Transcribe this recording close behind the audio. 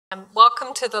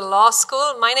Welcome to the law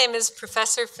school. My name is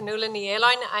Professor Fionnuala Ní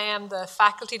Éileáin. I am the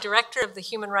faculty director of the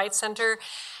Human Rights Centre,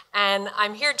 and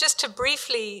I'm here just to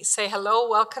briefly say hello,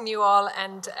 welcome you all,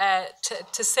 and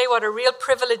to say what a real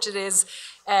privilege it is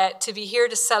to be here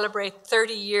to celebrate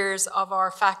 30 years of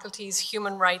our faculty's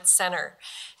Human Rights Centre.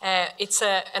 It's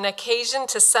an occasion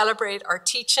to celebrate our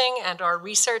teaching and our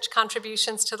research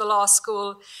contributions to the law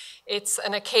school. It's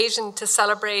an occasion to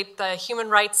celebrate the Human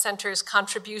Rights Centre's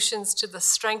contributions to the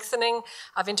strengthening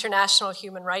of international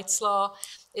human rights law.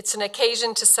 It's an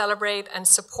occasion to celebrate and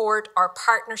support our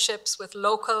partnerships with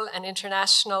local and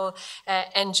international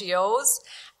NGOs.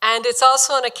 And it's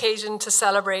also an occasion to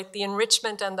celebrate the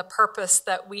enrichment and the purpose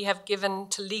that we have given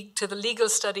to the legal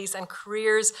studies and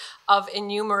careers of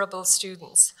innumerable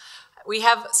students. We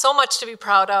have so much to be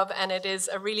proud of, and it is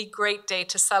a really great day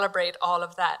to celebrate all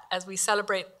of that as we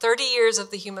celebrate 30 years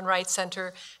of the Human Rights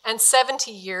Centre and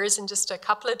 70 years in just a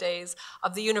couple of days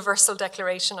of the Universal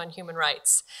Declaration on Human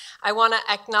Rights. I want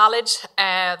to acknowledge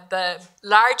the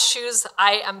large shoes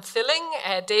I am filling.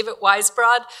 David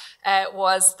Weisbrod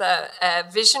was the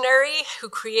visionary who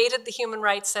created the Human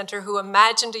Rights Centre, who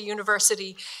imagined a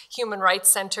university Human Rights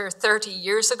Centre 30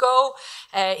 years ago.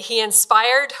 He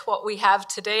inspired what we have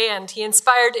today, and he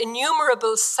inspired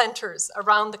innumerable centres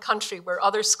around the country where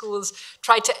other schools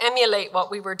tried to emulate what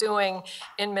we were doing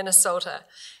in Minnesota.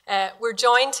 We're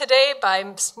joined today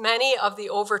by many of the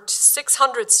over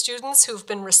 600 students who've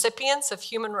been recipients of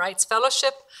Human Rights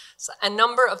Fellowship, a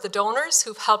number of the donors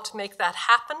who've helped make that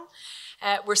happen.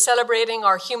 We're celebrating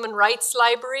our Human Rights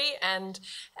Library, and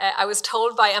I was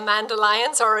told by Amanda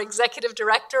Lyons, our executive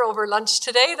director, over lunch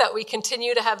today that we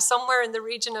continue to have somewhere in the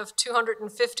region of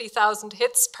 250,000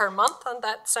 hits per month on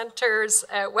that center's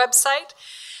website.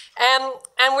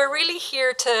 And we're really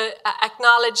here to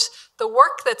acknowledge the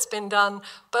work that's been done,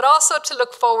 but also to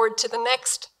look forward to the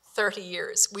next 30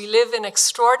 years. We live in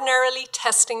extraordinarily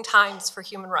testing times for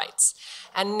human rights,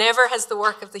 and never has the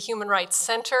work of the Human Rights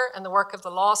Centre and the work of the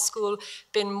law school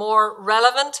been more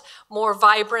relevant, more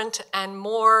vibrant, and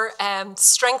more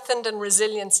strengthened and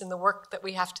resilient in the work that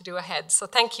we have to do ahead. So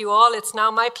thank you all. It's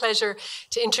now my pleasure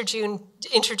to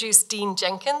introduce Dean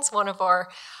Jenkins, one of our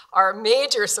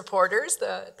major supporters,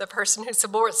 the person who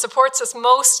supports us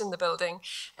most in the building,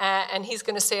 and he's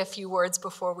going to say a few words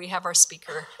before we have our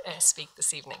speaker speak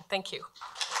this evening. Thank you.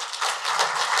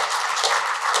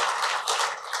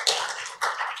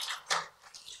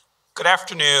 Good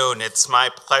afternoon. It's my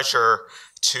pleasure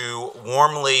to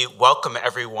warmly welcome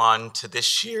everyone to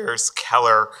this year's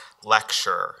Kellar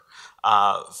lecture.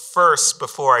 First,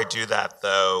 before I do that,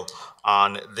 though,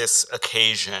 on this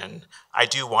occasion, I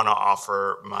do want to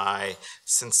offer my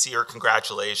sincere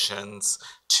congratulations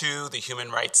to the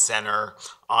Human Rights Centre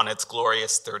on its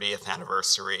glorious 30th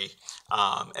anniversary.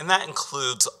 And that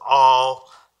includes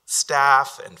all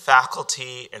staff and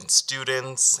faculty and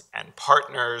students and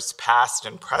partners, past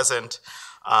and present,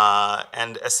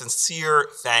 and a sincere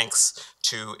thanks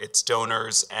to its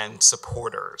donors and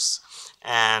supporters,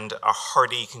 and a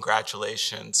hearty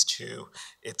congratulations to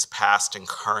its past and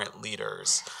current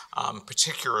leaders,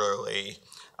 particularly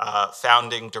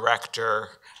founding director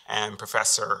and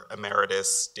Professor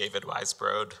Emeritus David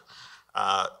Weisbrod,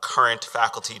 current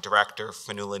faculty director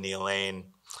Fionnuala Ní Éileáin,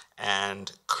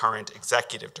 and current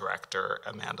executive director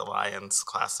Amanda Lyons,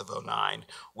 class of '09.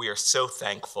 We are so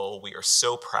thankful, we are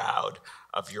so proud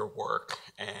of your work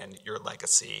and your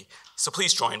legacy. So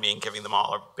please join me in giving them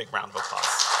all a big round of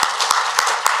applause.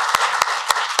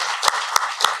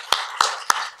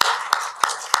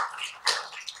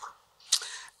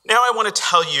 Now I want to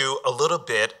tell you a little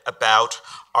bit about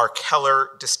our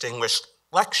Kellar Distinguished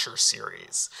Lecture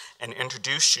Series and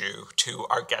introduce you to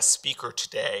our guest speaker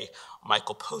today,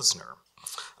 Michael Posner.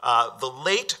 The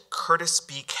late Curtis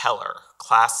B. Kellar,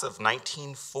 class of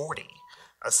 1940,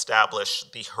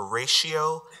 established the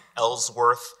Horatio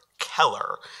Ellsworth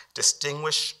Kellar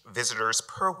Distinguished Visitors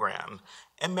Program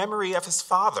in memory of his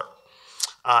father.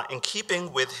 In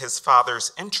keeping with his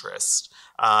father's interest,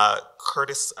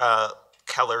 Curtis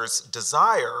Kellar's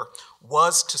desire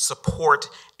was to support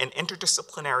an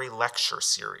interdisciplinary lecture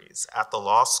series at the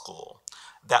law school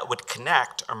that would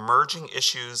connect emerging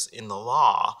issues in the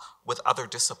law with other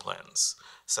disciplines,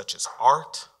 such as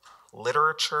art,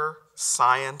 literature,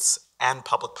 science, and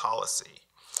public policy.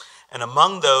 And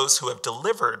among those who have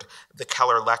delivered the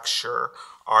Kellar Lecture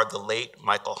are the late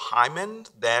Michael Hyman,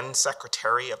 then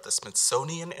Secretary of the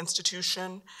Smithsonian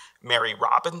Institution, Mary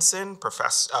Robinson,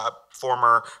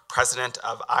 former President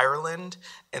of Ireland,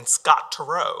 and Scott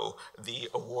Turow, the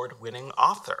award-winning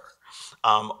author.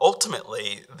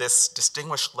 Ultimately, this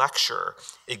distinguished lecture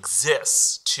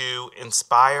exists to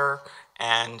inspire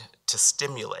and to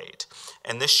stimulate.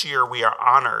 And this year we are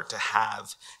honored to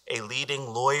have a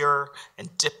leading lawyer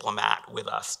and diplomat with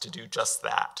us to do just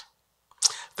that.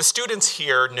 The students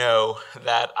here know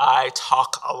that I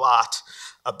talk a lot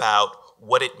about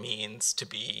what it means to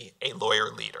be a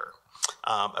lawyer leader,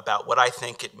 about what I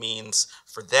think it means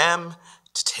for them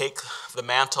to take the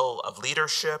mantle of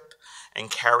leadership and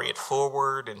carry it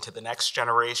forward into the next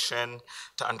generation,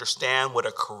 to understand what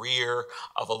a career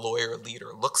of a lawyer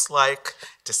leader looks like,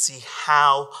 to see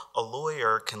how a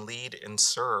lawyer can lead and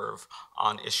serve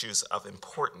on issues of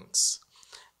importance.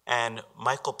 And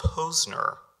Michael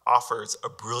Posner offers a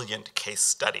brilliant case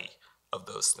study of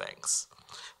those things.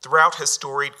 Throughout his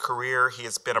storied career, he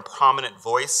has been a prominent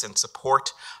voice in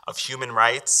support of human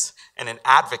rights and an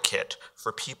advocate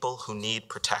for people who need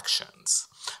protections.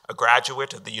 A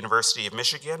graduate of the University of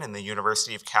Michigan and the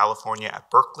University of California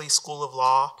at Berkeley School of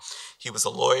Law, he was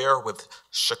a lawyer with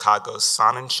Chicago's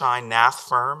Sonnenschein Nath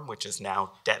firm, which is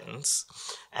now Denton's.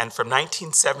 And from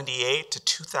 1978 to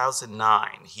 2009,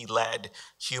 he led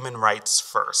Human Rights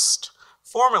First,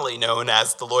 formerly known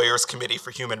as the Lawyers Committee for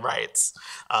Human Rights,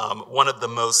 one of the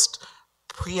most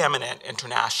preeminent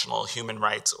international human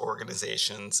rights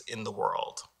organizations in the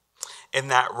world. In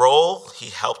that role, he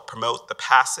helped promote the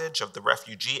passage of the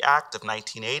Refugee Act of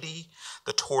 1980,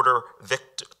 the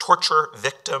Torture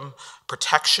Victim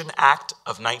Protection Act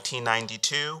of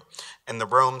 1992, and the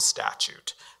Rome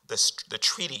Statute, the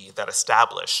treaty that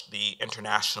established the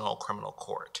International Criminal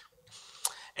Court.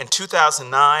 In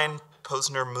 2009,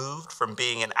 Posner moved from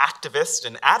being an activist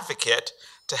and advocate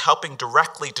to helping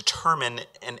directly determine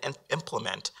and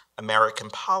implement American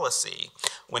policy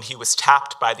when he was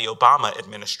tapped by the Obama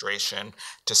administration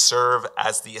to serve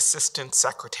as the Assistant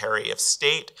Secretary of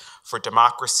State for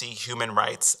Democracy, Human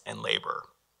Rights, and Labor.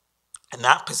 In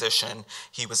that position,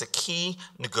 he was a key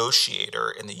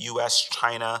negotiator in the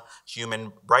US-China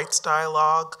human rights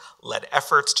dialogue, led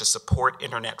efforts to support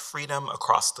internet freedom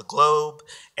across the globe,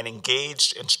 and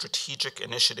engaged in strategic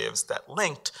initiatives that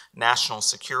linked national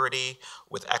security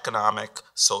with economic,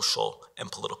 social,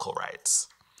 and political rights.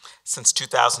 Since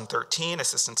 2013,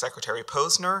 Assistant Secretary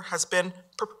Posner has been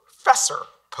Professor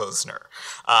Posner.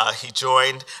 He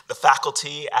joined the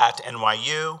faculty at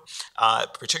NYU,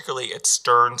 particularly at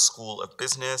Stern School of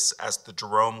Business, as the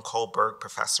Jerome Kohlberg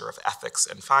Professor of Ethics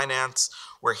and Finance,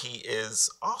 where he is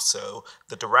also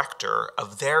the director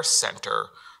of their Center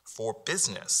for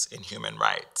Business in Human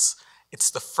Rights. It's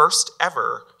the first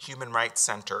ever human rights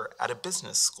center at a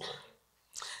business school.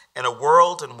 In a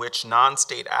world in which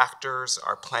non-state actors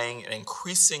are playing an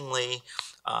increasingly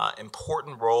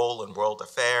important role in world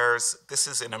affairs, this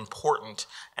is an important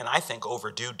and I think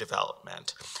overdue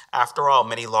development. After all,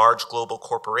 many large global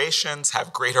corporations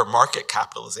have greater market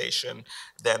capitalization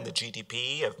than the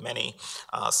GDP of many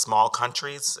small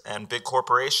countries, and big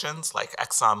corporations like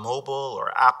ExxonMobil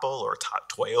or Apple or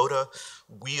Toyota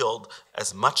wield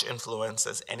as much influence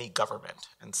as any government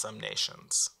in some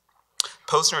nations.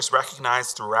 Posner is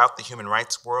recognized throughout the human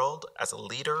rights world as a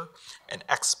leader, an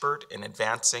expert in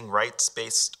advancing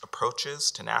rights-based approaches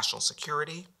to national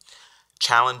security,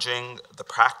 challenging the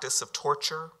practice of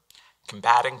torture,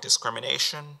 combating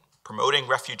discrimination, promoting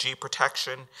refugee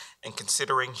protection, and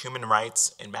considering human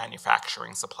rights in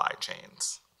manufacturing supply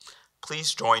chains.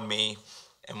 Please join me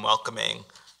in welcoming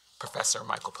Professor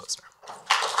Michael Posner.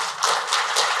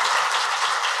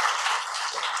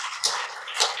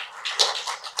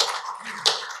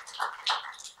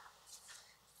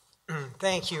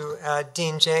 Thank you,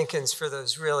 Dean Jenkins, for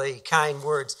those really kind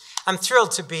words. I'm thrilled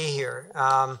to be here.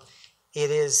 It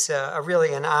is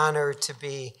really an honor to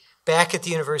be back at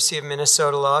the University of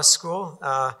Minnesota Law School.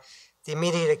 The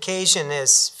immediate occasion,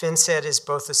 as Finn said, is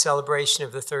both the celebration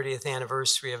of the 30th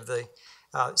anniversary of the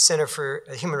Center for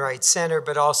Human Rights Center,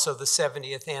 but also the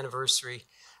 70th anniversary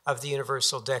of the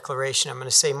Universal Declaration. I'm going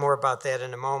to say more about that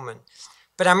in a moment.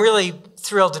 But I'm really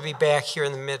thrilled to be back here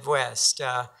in the Midwest.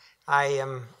 I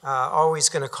am always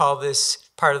going to call this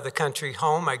part of the country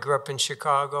home. I grew up in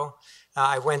Chicago.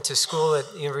 I went to school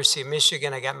at the University of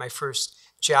Michigan. I got my first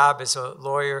job as a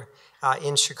lawyer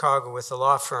in Chicago with a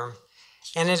law firm.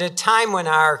 And at a time when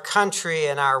our country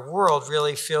and our world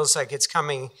really feels like it's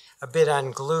coming a bit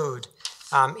unglued,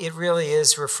 it really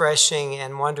is refreshing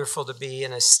and wonderful to be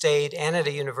in a state and at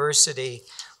a university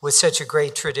with such a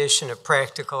great tradition of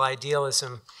practical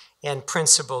idealism and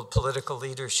principled political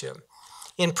leadership.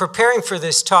 In preparing for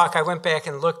this talk, I went back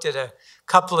and looked at a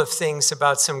couple of things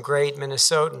about some great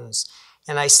Minnesotans.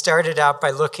 And I started out by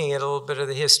looking at a little bit of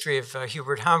the history of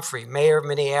Hubert Humphrey, mayor of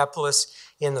Minneapolis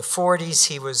in the 40s.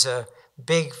 He was a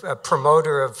big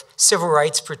promoter of civil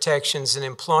rights protections and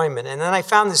employment. And then I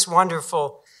found this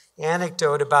wonderful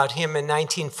anecdote about him in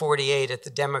 1948 at the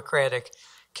Democratic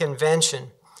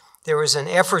Convention. There was an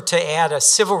effort to add a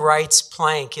civil rights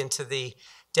plank into the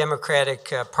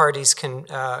Democratic Party's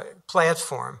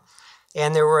platform.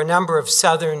 And there were a number of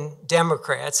Southern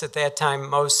Democrats. At that time,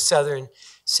 most Southern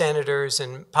senators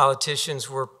and politicians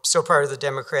were still part of the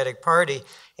Democratic Party.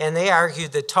 And they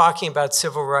argued that talking about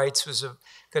civil rights was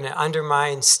going to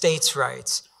undermine states'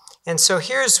 rights. And so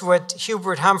here's what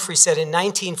Hubert Humphrey said in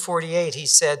 1948. He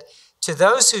said, "To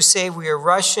those who say we are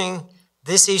rushing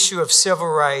this issue of civil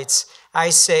rights, I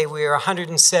say we are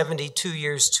 172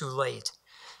 years too late.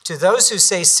 To those who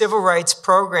say civil rights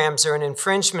programs are an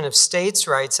infringement of states'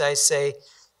 rights, I say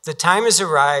the time has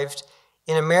arrived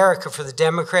in America for the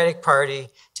Democratic Party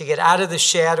to get out of the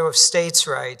shadow of states'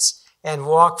 rights and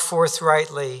walk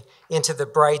forthrightly into the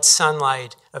bright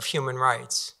sunlight of human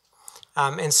rights."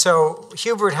 And so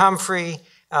Hubert Humphrey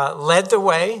led the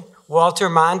way. Walter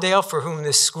Mondale, for whom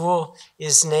this school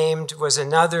is named, was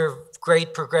another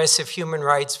great progressive human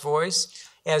rights voice.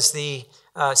 As the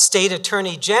state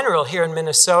attorney general here in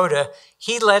Minnesota,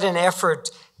 he led an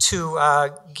effort to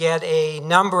get a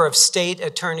number of state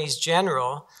attorneys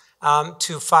general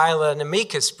to file an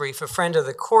amicus brief, a friend of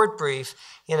the court brief,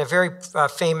 in a very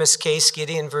famous case,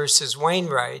 Gideon versus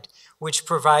Wainwright, which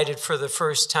provided for the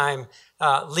first time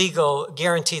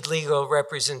guaranteed legal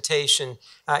representation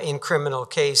in criminal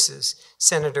cases.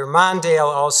 Senator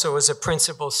Mondale also was a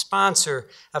principal sponsor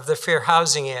of the Fair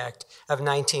Housing Act of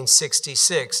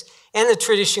 1966. And the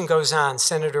tradition goes on.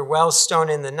 Senator Wellstone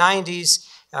in the 90s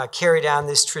carried on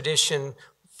this tradition,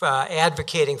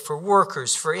 advocating for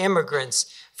workers, for immigrants,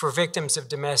 for victims of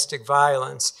domestic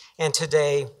violence. And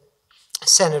today,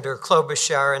 Senator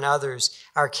Klobuchar and others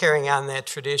are carrying on that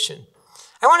tradition.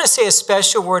 I want to say a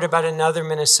special word about another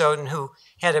Minnesotan who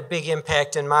had a big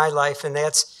impact in my life, and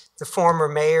that's the former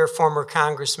mayor, former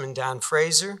Congressman Don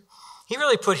Fraser. He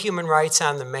really put human rights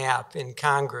on the map in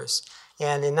Congress,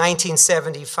 and in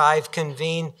 1975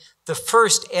 convened the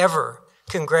first ever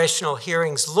congressional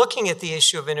hearings looking at the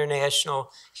issue of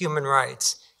international human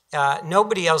rights.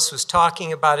 Nobody else was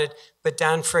talking about it, but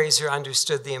Don Fraser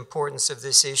understood the importance of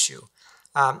this issue.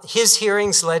 His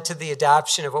hearings led to the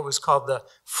adoption of what was called the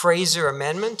Fraser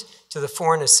Amendment to the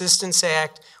Foreign Assistance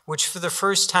Act, which for the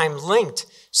first time linked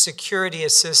security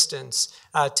assistance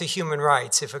to human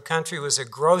rights. If a country was a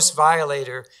gross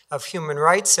violator of human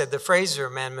rights, said the Fraser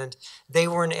Amendment, they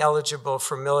weren't eligible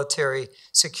for military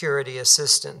security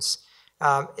assistance.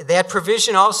 That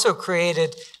provision also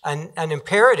created an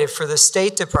imperative for the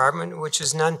State Department, which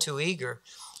is none too eager,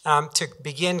 to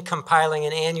begin compiling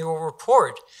an annual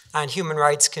report on human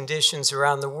rights conditions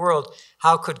around the world.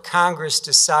 How could Congress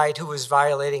decide who was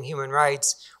violating human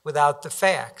rights without the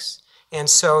facts? And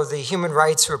so the Human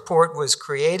Rights Report was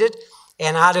created,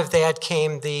 and out of that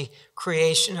came the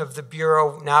creation of the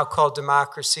Bureau, now called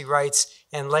Democracy, Rights,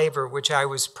 and Labor, which I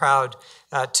was proud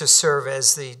to serve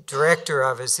as the director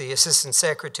of, as the Assistant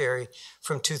Secretary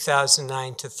from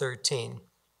 2009 to 13.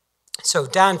 So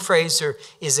Don Fraser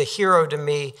is a hero to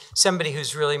me, somebody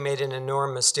who's really made an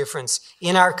enormous difference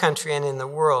in our country and in the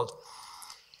world.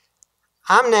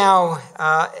 I'm now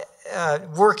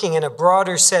working in a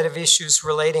broader set of issues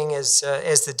relating, as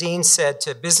the dean said,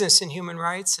 to business and human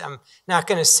rights. I'm not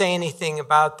going to say anything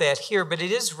about that here, but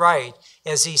it is right,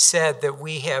 as he said, that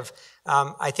we have,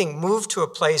 I think, moved to a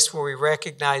place where we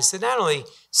recognize that not only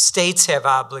states have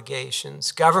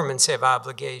obligations, governments have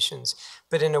obligations,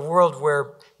 but in a world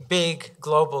where big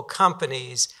global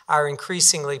companies are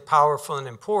increasingly powerful and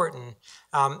important,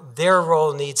 their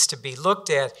role needs to be looked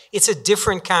at. It's a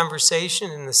different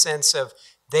conversation in the sense of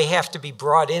they have to be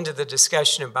brought into the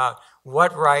discussion about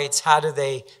what rights, how do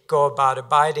they go about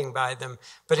abiding by them.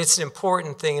 But it's an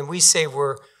important thing, and we say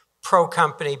we're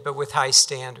pro-company but with high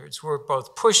standards. We're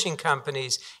both pushing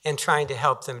companies and trying to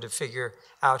help them to figure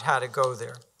out how to go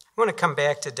there. I want to come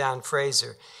back to Don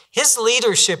Fraser. His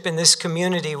leadership in this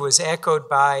community was echoed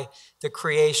by the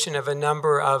creation of a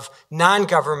number of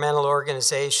non-governmental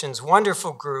organizations,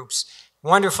 wonderful groups,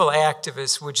 wonderful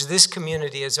activists, which this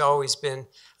community has always been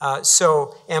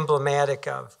so emblematic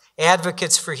of.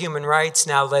 Advocates for Human Rights,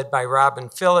 now led by Robin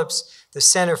Phillips, the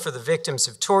Center for the Victims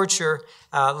of Torture,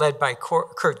 led by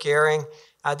Kurt Gehring.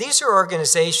 These are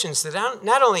organizations that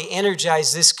not only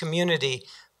energize this community,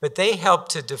 but they help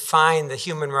to define the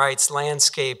human rights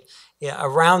landscape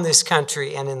around this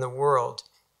country and in the world.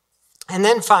 And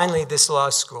then finally, this law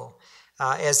school.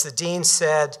 As the dean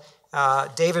said,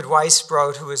 David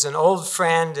Weisbrod, who is an old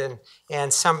friend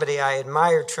and somebody I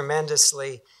admire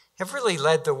tremendously, have really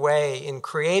led the way in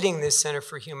creating this Center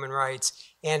for Human Rights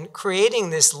and creating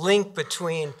this link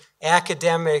between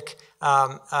academic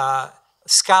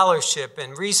scholarship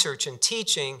and research and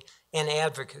teaching and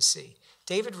advocacy.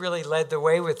 David really led the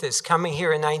way with this. Coming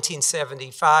here in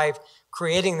 1975,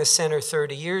 creating the center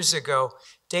 30 years ago,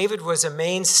 David was a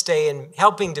mainstay in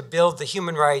helping to build the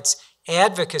human rights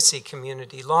advocacy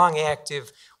community, long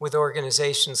active with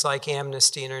organizations like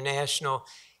Amnesty International.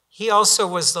 He also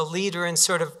was the leader in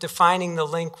sort of defining the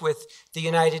link with the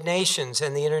United Nations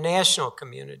and the international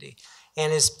community.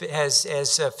 And as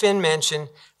Finn mentioned,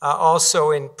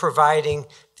 also in providing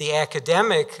the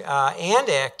academic and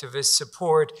activist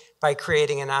support by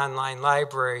creating an online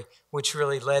library, which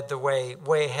really led the way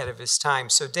ahead of his time.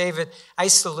 So David, I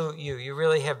salute you. You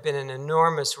really have been an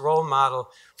enormous role model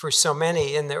for so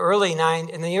many. In the early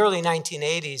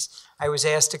 1980s, I was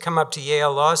asked to come up to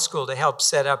Yale Law School to help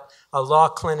set up a law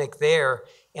clinic there.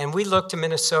 And we looked to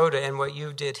Minnesota and what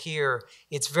you did here.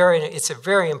 It's a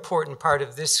very important part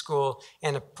of this school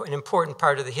and an important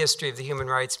part of the history of the human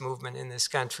rights movement in this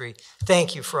country.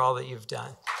 Thank you for all that you've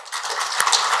done.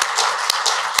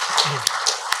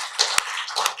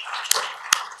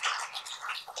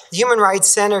 The Human Rights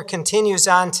Center continues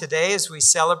on today as we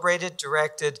celebrate it,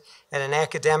 directed at an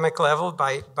academic level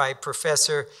by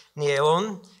Professor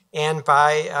Nielon and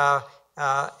by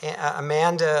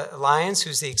Amanda Lyons,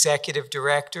 who's the executive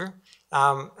director.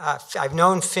 I've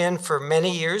known Finn for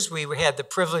many years. We had the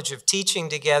privilege of teaching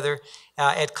together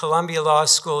at Columbia Law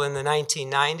School in the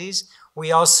 1990s.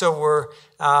 We also were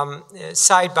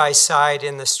side by side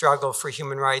in the struggle for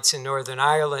human rights in Northern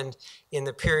Ireland in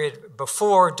the period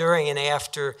before, during, and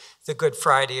after the Good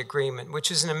Friday Agreement, which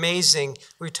is an amazing,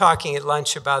 we were talking at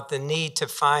lunch about the need to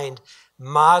find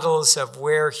models of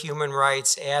where human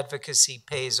rights advocacy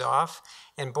pays off.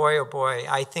 And boy, oh boy,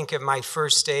 I think of my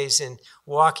first days in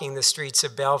walking the streets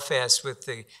of Belfast with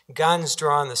the guns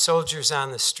drawn, the soldiers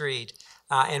on the street,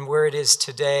 and where it is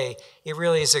today. It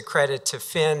really is a credit to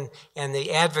Finn and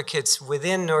the advocates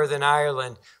within Northern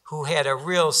Ireland who had a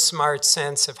real smart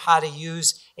sense of how to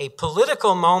use a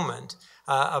political moment,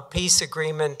 a peace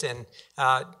agreement, and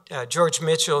George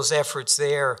Mitchell's efforts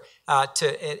there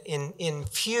to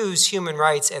infuse human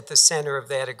rights at the center of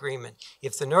that agreement.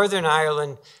 If the Northern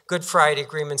Ireland Good Friday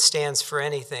Agreement stands for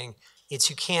anything, it's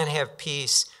you can't have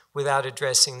peace without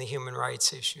addressing the human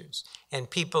rights issues. And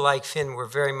people like Finn were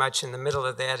very much in the middle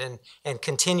of that and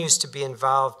continues to be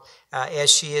involved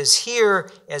as she is here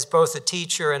as both a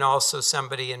teacher and also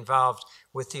somebody involved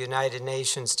with the United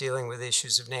Nations dealing with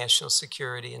issues of national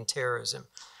security and terrorism.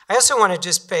 I also want to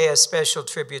just pay a special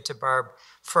tribute to Barb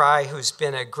Fry, who's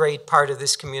been a great part of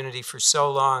this community for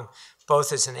so long,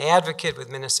 both as an advocate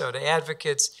with Minnesota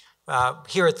Advocates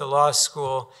here at the law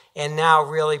school, and now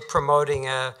really promoting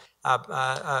a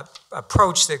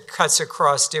approach that cuts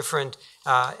across different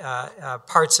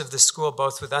parts of the school,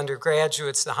 both with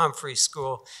undergraduates, the Humphrey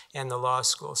School, and the law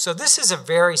school. So this is a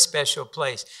very special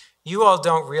place. You all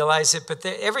don't realize it, but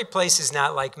every place is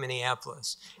not like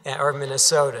Minneapolis or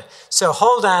Minnesota. So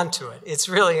hold on to it. It's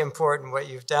really important what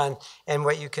you've done and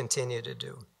what you continue to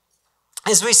do.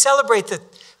 As we celebrate the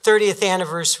 30th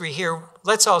anniversary here,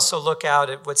 let's also look out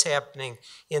at what's happening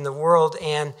in the world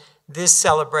and this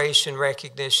celebration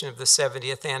recognition of the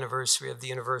 70th anniversary of the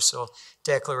Universal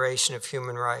Declaration of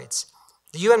Human Rights.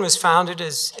 The UN was founded,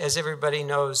 as everybody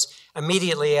knows,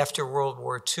 immediately after World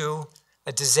War II,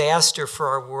 a disaster for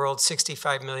our world.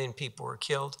 65 million people were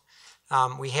killed.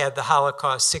 We had the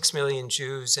Holocaust, 6 million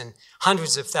Jews and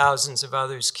hundreds of thousands of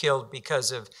others killed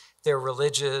because of their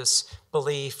religious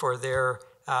belief or their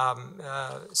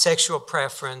sexual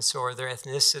preference or their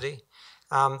ethnicity.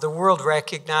 The world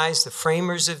recognized, the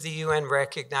framers of the UN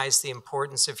recognized the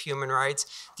importance of human rights.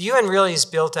 The UN really is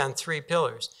built on three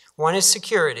pillars. One is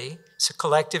security, so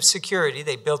collective security.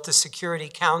 They built the Security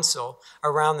Council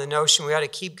around the notion we ought to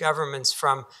keep governments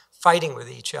from fighting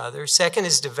with each other. Second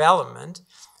is development.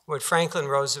 What Franklin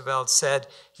Roosevelt said,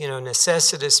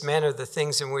 necessitous men are the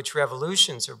things in which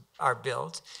revolutions are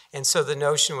built. And so the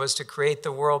notion was to create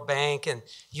the World Bank and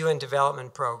UN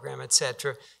Development Program, et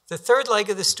cetera. The third leg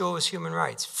of the stool was human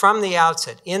rights. From the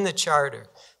outset, in the charter,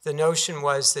 the notion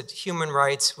was that human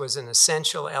rights was an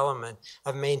essential element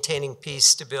of maintaining peace,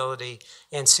 stability,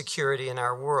 and security in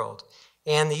our world.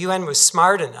 And the UN was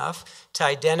smart enough to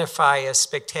identify a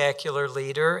spectacular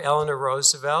leader, Eleanor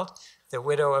Roosevelt, the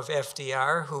widow of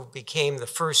FDR, who became the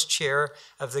first chair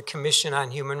of the Commission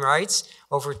on Human Rights.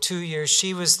 Over 2 years,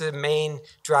 she was the main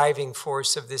driving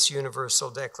force of this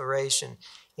Universal Declaration.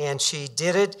 And she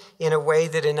did it in a way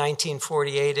that in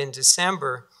 1948, in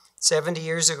December, 70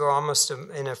 years ago, almost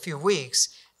in a few weeks,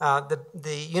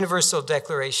 the Universal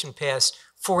Declaration passed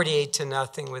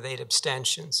 48-0 with 8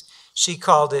 abstentions. She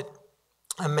called it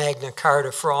a Magna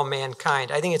Carta for all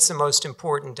mankind. I think it's the most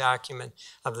important document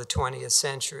of the 20th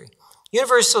century.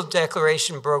 Universal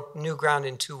Declaration broke new ground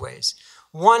in two ways.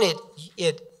 One,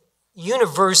 it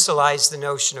universalized the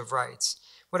notion of rights.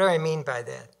 What do I mean by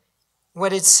that?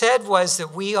 What it said was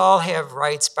that we all have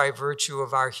rights by virtue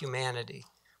of our humanity.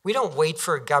 We don't wait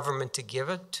for a government to give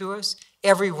it to us.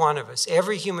 Every one of us,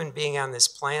 every human being on this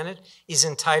planet is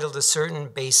entitled to certain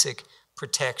basic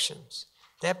protections.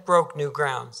 That broke new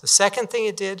ground. The second thing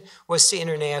it did was to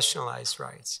internationalize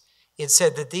rights. It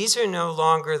said that these are no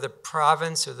longer the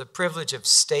province or the privilege of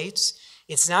states.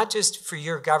 It's not just for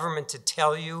your government to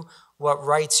tell you what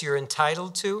rights you're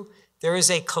entitled to. There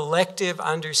is a collective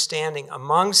understanding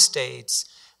among states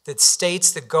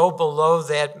that go below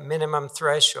that minimum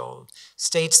threshold,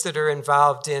 states that are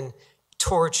involved in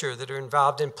torture, that are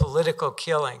involved in political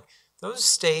killing, those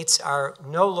states are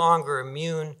no longer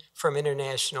immune from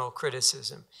international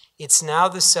criticism. It's now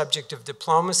the subject of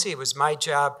diplomacy. It was my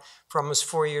job for almost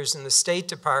 4 years in the State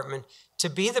Department to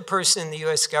be the person in the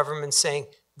US government saying,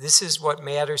 this is what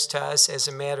matters to us as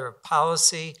a matter of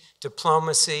policy,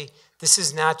 diplomacy. This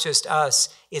is not just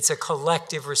us, it's a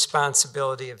collective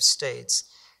responsibility of states.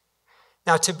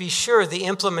 Now, to be sure, the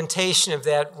implementation of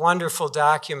that wonderful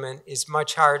document is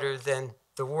much harder than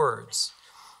the words.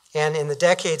 And in the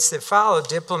decades that followed,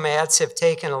 diplomats have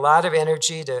taken a lot of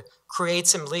energy to create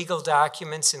some legal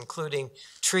documents, including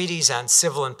treaties on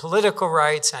civil and political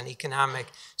rights, on economic,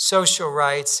 social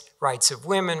rights, rights of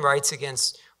women, rights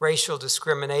against racial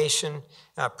discrimination,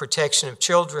 protection of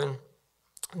children.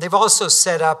 They've also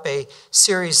set up a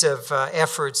series of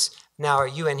efforts, now a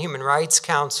UN Human Rights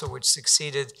Council, which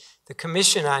succeeded the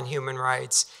Commission on Human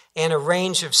Rights, and a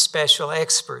range of special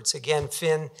experts. Again,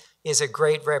 Finn is a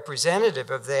great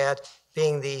representative of that,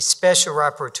 being the special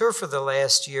rapporteur for the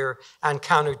last year on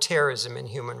counterterrorism and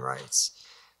human rights.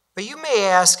 But you may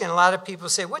ask, and a lot of people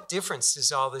say, what difference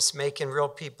does all this make in real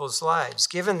people's lives?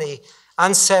 Given the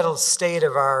unsettled state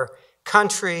of our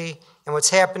country and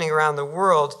what's happening around the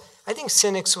world, I think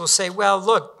cynics will say, well,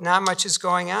 look, not much is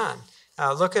going on.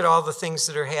 Look at all the things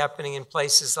that are happening in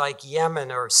places like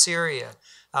Yemen or Syria.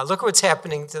 Look at what's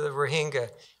happening to the Rohingya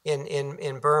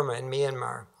in Burma and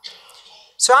Myanmar.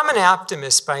 So I'm an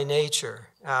optimist by nature.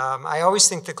 I always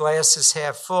think the glass is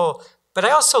half full, but I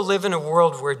also live in a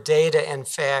world where data and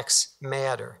facts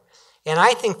matter. And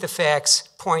I think the facts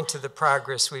point to the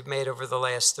progress we've made over the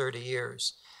last 30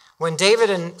 years. When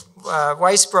David and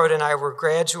Weisbrod and I were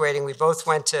graduating, we both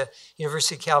went to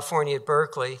University of California at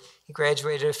Berkeley. He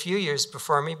graduated a few years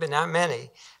before me, but not many.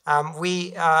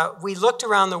 We looked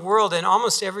around the world, and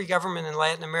almost every government in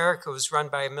Latin America was run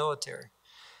by a military.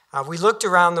 We looked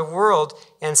around the world,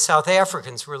 and South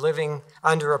Africans were living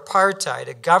under apartheid,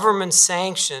 a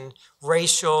government-sanctioned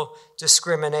racial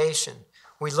discrimination.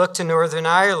 We looked to Northern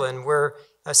Ireland, where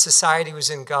a society was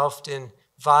engulfed in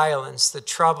violence, the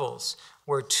Troubles,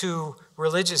 where two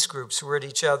religious groups were at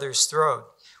each other's throat.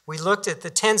 We looked at the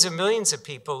tens of millions of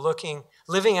people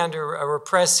living under a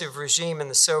repressive regime in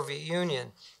the Soviet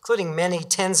Union, including many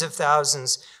tens of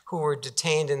thousands who were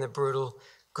detained in the brutal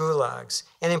gulags.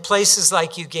 And in places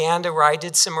like Uganda, where I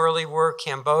did some early work,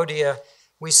 Cambodia,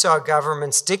 we saw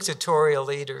governments, dictatorial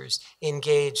leaders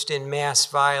engaged in mass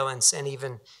violence and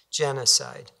even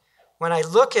genocide. When I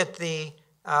look at the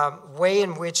way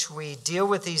in which we deal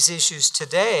with these issues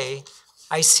today,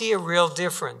 I see a real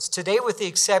difference. Today, with the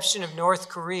exception of North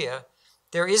Korea,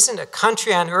 there isn't a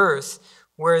country on earth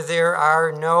where there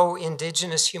are no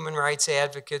indigenous human rights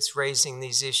advocates raising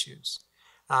these issues.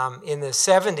 In the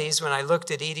 70s, when I looked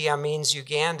at Idi Amin's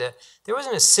Uganda, there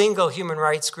wasn't a single human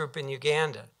rights group in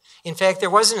Uganda. In fact, there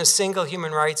wasn't a single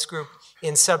human rights group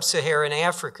in sub-Saharan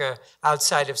Africa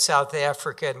outside of South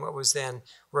Africa and what was then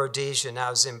Rhodesia,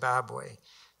 now Zimbabwe.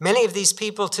 Many of these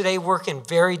people today work in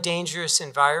very dangerous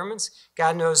environments.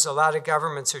 God knows a lot of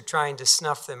governments are trying to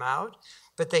snuff them out,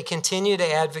 but they continue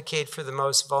to advocate for the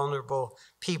most vulnerable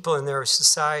people in their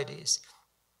societies.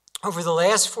 Over the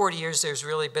last 40 years, there's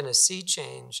really been a sea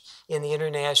change in the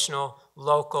international,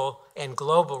 local, and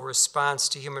global response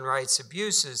to human rights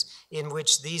abuses in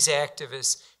which these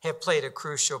activists have played a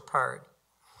crucial part.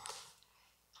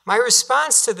 My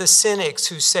response to the cynics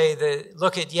who say that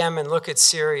look at Yemen, look at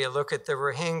Syria, look at the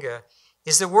Rohingya,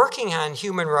 is that working on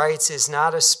human rights is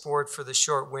not a sport for the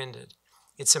short-winded.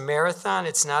 It's a marathon,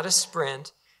 it's not a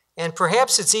sprint, and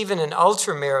perhaps it's even an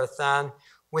ultra-marathon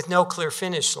with no clear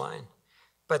finish line.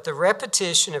 But the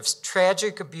repetition of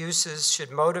tragic abuses should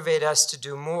motivate us to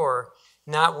do more,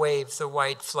 not wave the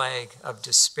white flag of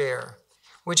despair.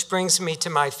 Which brings me to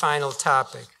my final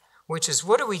topic, which is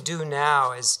what do we do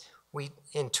now as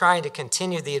in trying to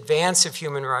continue the advance of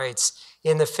human rights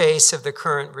in the face of the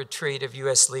current retreat of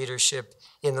U.S. leadership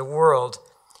in the world.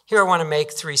 Here I want to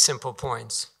make 3 simple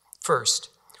points. First,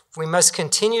 we must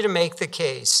continue to make the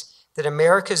case that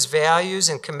America's values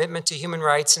and commitment to human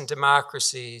rights and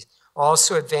democracy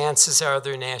also advances our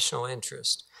other national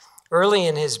interest. Early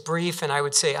in his brief and I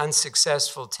would say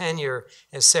unsuccessful tenure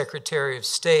as Secretary of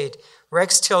State,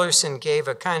 Rex Tillerson gave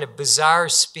a kind of bizarre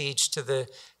speech to the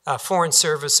Foreign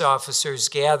Service officers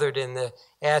gathered in the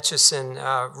Atchison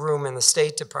room in the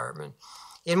State Department,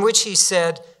 in which he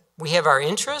said, we have our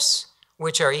interests,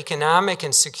 which are economic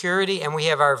and security, and we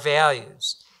have our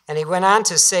values. And he went on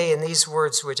to say in these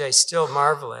words, which I still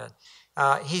marvel at,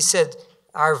 he said,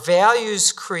 our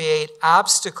values create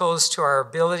obstacles to our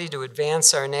ability to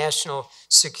advance our national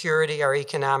security, our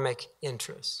economic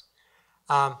interests.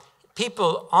 There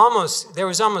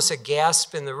was almost a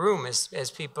gasp in the room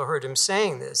as people heard him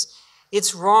saying this.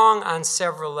 It's wrong on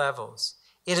several levels.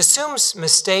 It assumes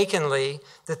mistakenly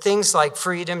that things like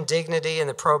freedom, dignity, and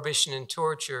the prohibition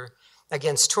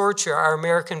against torture are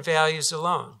American values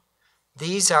alone.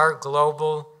 These are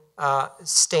global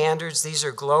standards. These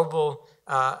are global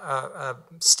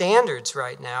standards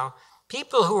right now.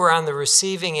 People who are on the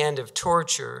receiving end of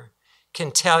torture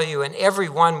can tell you, and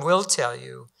everyone will tell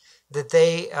you, that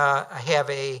they have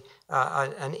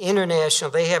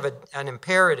an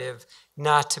imperative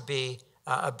not to be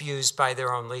abused by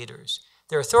their own leaders.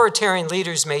 Their authoritarian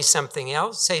leaders may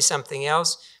say something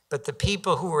else, but the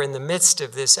people who are in the midst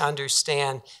of this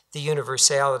understand the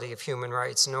universality of human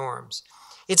rights norms.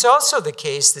 It's also the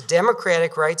case that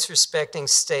democratic rights-respecting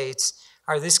states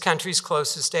are this country's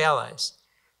closest allies.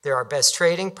 They're our best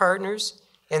trading partners,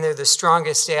 and they're the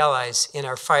strongest allies in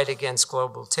our fight against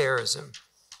global terrorism.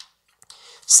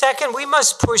 Second, we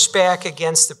must push back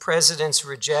against the president's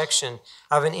rejection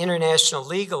of an international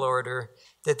legal order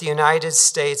that the United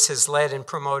States has led in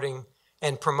promoting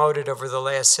and promoted over the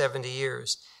last 70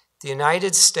 years. The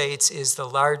United States is the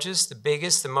largest, the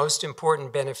biggest, the most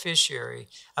important beneficiary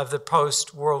of the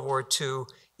post-World War II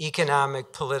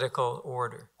economic political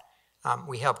order.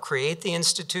 We helped create the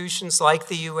institutions like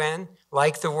the UN,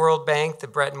 like the World Bank, the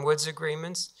Bretton Woods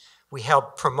agreements. We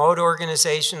help promote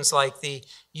organizations like the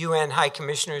UN High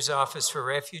Commissioner's Office for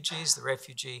Refugees, the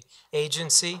Refugee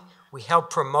Agency. We help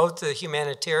promote the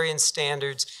humanitarian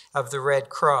standards of the Red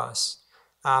Cross.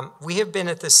 We have been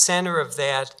at the center of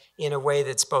that in a way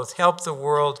that's both helped the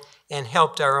world and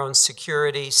helped our own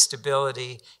security,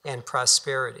 stability, and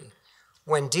prosperity.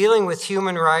 When dealing with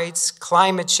human rights,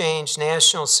 climate change,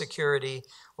 national security,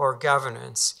 or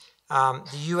governance, the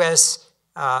U.S.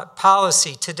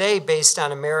 Policy today based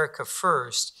on America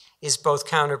First is both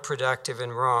counterproductive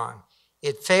and wrong.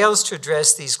 It fails to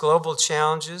address these global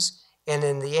challenges, and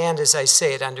in the end, as I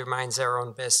say, it undermines our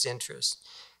own best interest.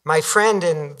 My friend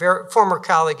and former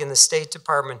colleague in the State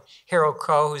Department, Harold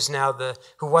Koh,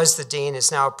 who was the dean,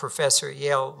 is now a professor at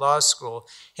Yale Law School,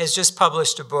 has just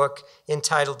published a book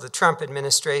entitled The Trump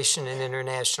Administration and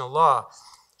International Law.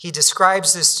 He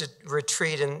describes this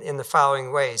retreat in the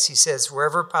following ways. He says,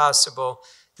 wherever possible,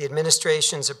 the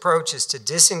administration's approach is to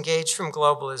disengage from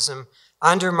globalism,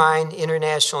 undermine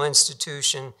international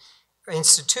institutions,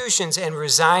 and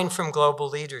resign from global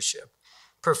leadership.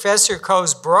 Professor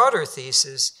Koh's broader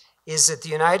thesis is that the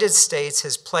United States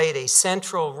has played a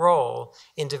central role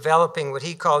in developing what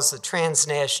he calls the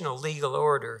transnational legal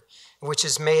order, which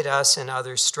has made us and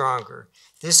others stronger.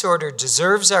 This order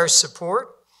deserves our support,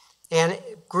 and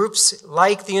groups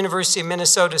like the University of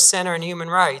Minnesota Center on Human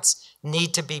Rights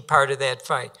need to be part of that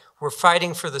fight. We're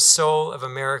fighting for the soul of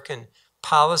American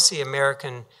policy,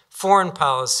 American foreign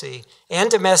policy,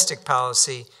 and domestic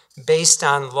policy based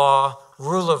on law,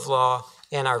 rule of law,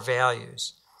 and our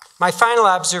values. My final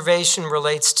observation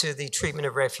relates to the treatment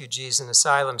of refugees and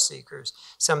asylum seekers,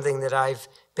 something that I've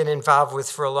been involved with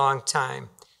for a long time.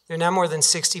 There are now more than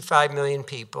 65 million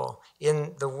people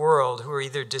in the world who are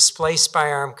either displaced by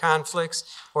armed conflicts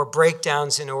or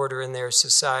breakdowns in order in their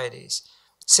societies.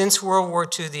 Since World War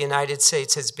II, the United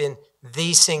States has been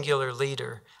the singular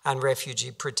leader on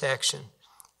refugee protection,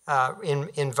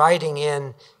 inviting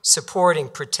in, supporting,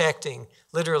 protecting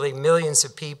literally millions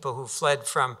of people who fled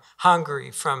from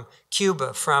Hungary, from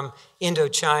Cuba, from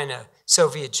Indochina,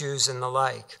 Soviet Jews, and the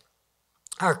like.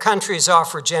 Our countries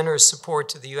offer generous support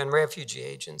to the UN Refugee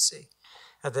Agency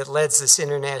that leads this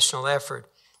international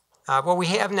effort. What we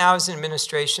have now is an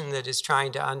administration that is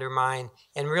trying to undermine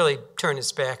and really turn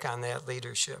its back on that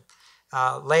leadership.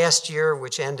 Last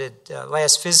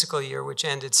fiscal year, which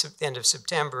ended end of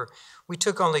September, we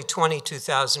took only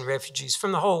 22,000 refugees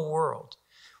from the whole world.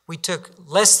 We took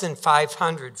less than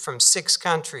 500 from 6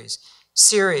 countries,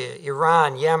 Syria,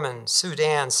 Iran, Yemen,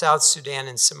 Sudan, South Sudan,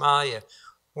 and Somalia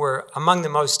were among the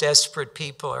most desperate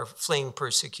people are fleeing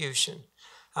persecution.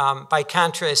 By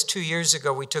contrast, 2 years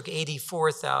ago, we took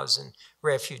 84,000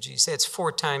 refugees. That's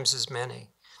 4 times as many.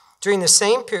 During the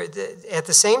same period, at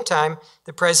the same time,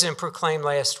 the president proclaimed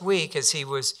last week as he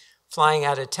was flying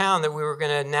out of town that we were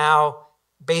going to now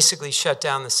basically shut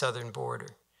down the southern border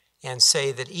and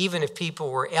say that even if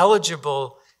people were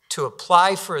eligible to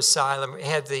apply for asylum,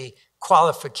 had the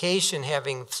qualification,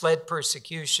 having fled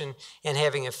persecution and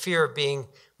having a fear of being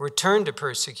returned to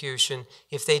persecution,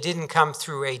 if they didn't come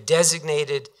through a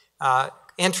designated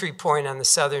entry point on the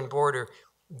southern border,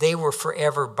 they were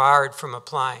forever barred from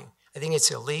applying. I think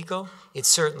it's illegal, it's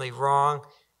certainly wrong,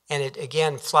 and it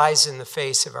again flies in the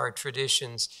face of our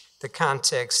traditions, the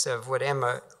context of what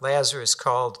Emma Lazarus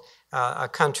called a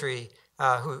country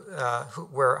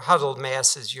where huddled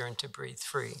masses yearn to breathe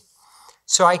free.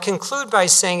 So I conclude by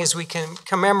saying, as we can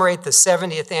commemorate the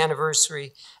 70th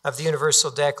anniversary of the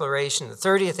Universal Declaration, the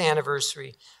 30th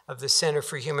anniversary of the Center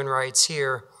for Human Rights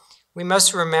here, we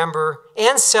must remember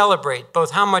and celebrate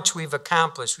both how much we've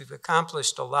accomplished. We've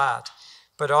accomplished a lot,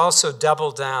 but also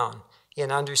double down in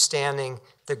understanding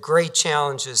the great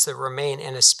challenges that remain,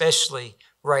 and especially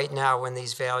right now when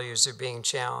these values are being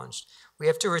challenged. We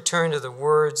have to return to the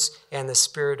words and the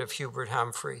spirit of Hubert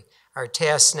Humphrey. Our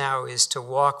task now is to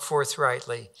walk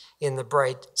forthrightly in the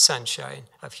bright sunshine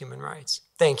of human rights.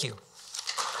 Thank you.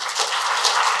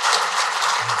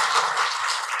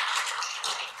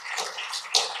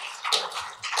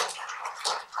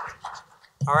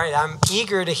 All right, I'm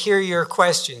eager to hear your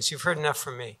questions. You've heard enough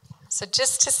from me. So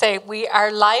just to say, we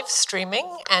are live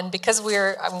streaming, and because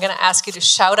I'm going to ask you to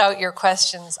shout out your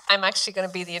questions, I'm actually going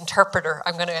to be the interpreter.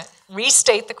 I'm going to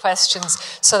restate the questions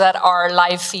so that our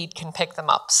live feed can pick them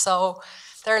up. So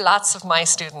there are lots of my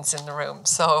students in the room,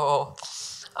 so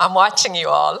I'm watching you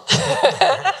all.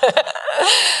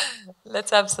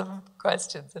 Let's have some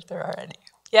questions if there are any.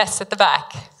 Yes, at the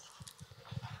back.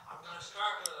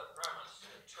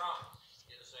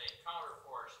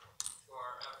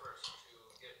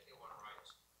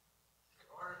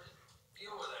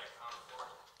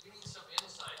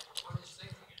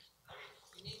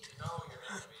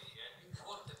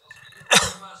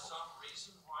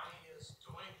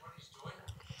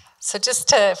 So just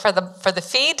for the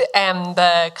feed,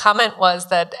 the comment was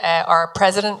that our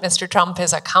president, Mr. Trump,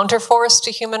 is a counterforce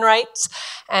to human rights,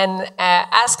 and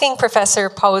asking Professor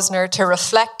Posner to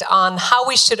reflect on how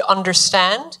we should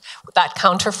understand that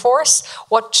counterforce,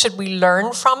 what should we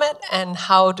learn from it, and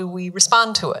how do we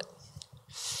respond to it?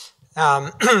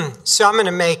 So I'm going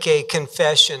to make a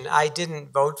confession. I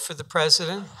didn't vote for the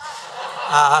president.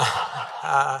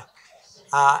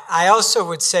 I also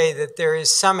would say that there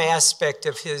is some aspect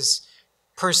of his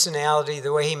personality,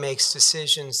 the way he makes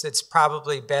decisions, that's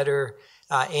probably better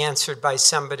answered by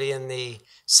somebody in the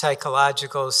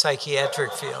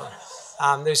psychiatric field.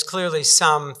 There's clearly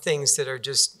some things that are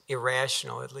just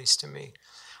irrational, at least to me.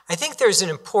 I think there's an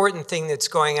important thing that's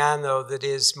going on, though, that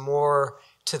is more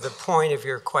to the point of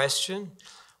your question,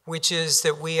 which is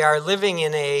that we are living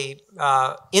in a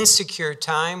insecure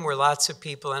time where lots of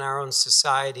people in our own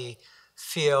society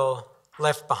feel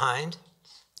left behind.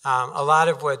 A lot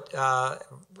of what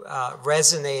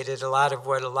resonated, a lot of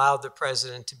what allowed the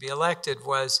president to be elected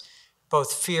was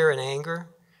both fear and anger.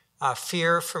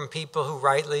 Fear from people who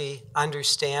rightly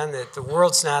understand that the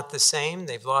world's not the same.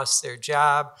 They've lost their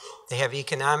job. They have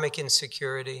economic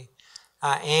insecurity.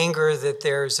 Anger that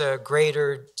there's a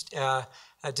greater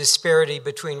a disparity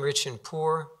between rich and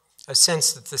poor, a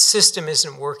sense that the system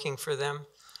isn't working for them.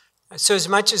 So as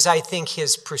much as I think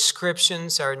his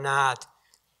prescriptions are not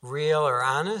real or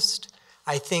honest,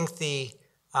 I think the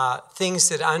things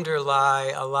that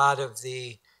underlie a lot of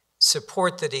the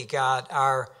support that he got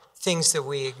are things that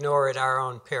we ignore at our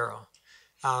own peril.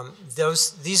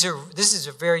 This is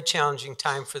a very challenging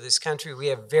time for this country. We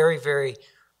have very, very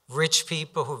rich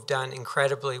people who've done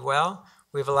incredibly well.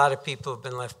 We have a lot of people who've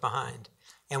been left behind.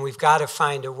 And we've got to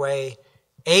find a way,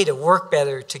 to work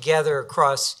better together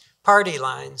across party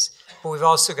lines, but we've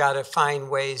also got to find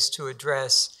ways to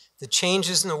address the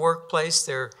changes in the workplace.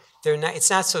 It's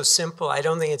not so simple. I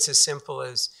don't think it's as simple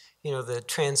as, the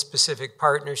Trans-Pacific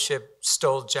Partnership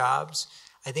stole jobs.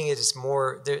 I think it is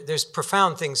more, there's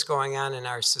profound things going on in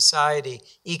our society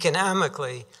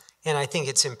economically, and I think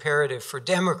it's imperative for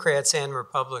Democrats and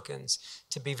Republicans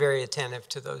to be very attentive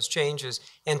to those changes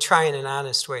and try in an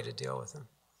honest way to deal with them.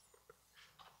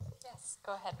 Yes,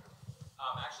 go ahead.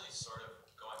 Actually, sort of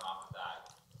going off of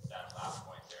that last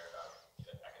point there about the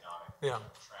economic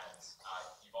trends,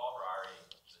 Yuval Harari,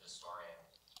 the historian,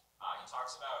 he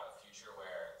talks about a future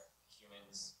where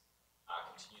humans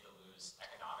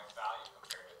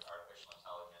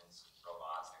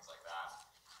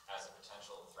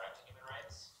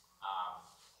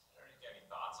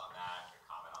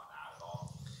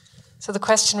So the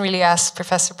question really asks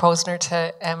Professor Posner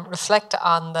to reflect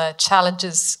on the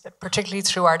challenges, particularly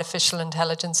through artificial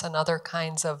intelligence and other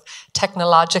kinds of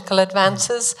technological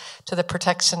advances, to the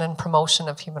protection and promotion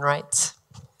of human rights.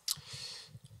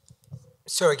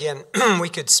 So again, we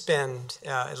could spend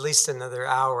at least another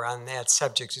hour on that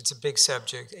subject. It's a big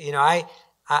subject. You know,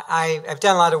 I've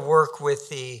done a lot of work with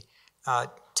the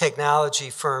technology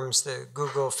firms, the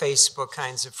Google, Facebook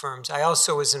kinds of firms. I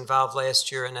also was involved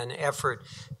last year in an effort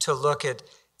to look at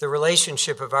the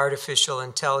relationship of artificial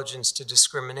intelligence to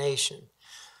discrimination.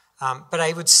 But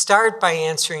I would start by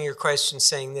answering your question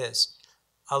saying this.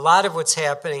 A lot of what's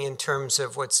happening in terms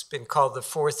of what's been called the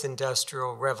fourth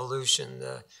industrial revolution,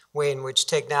 the way in which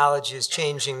technology is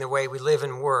changing the way we live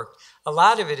and work, a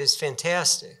lot of it is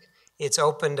fantastic. It's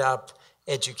opened up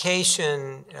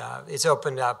education, it's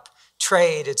opened up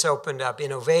trade, it's opened up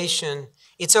innovation,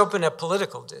 it's opened up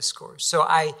political discourse. So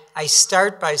I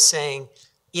start by saying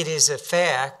it is a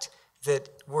fact that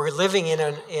we're living in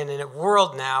a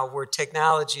world now where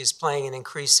technology is playing an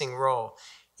increasing role.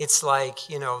 It's like,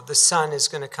 you know, the sun is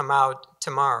going to come out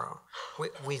tomorrow.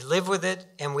 We live with it,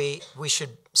 and we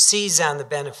should seize on the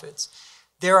benefits.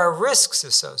 There are risks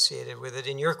associated with it,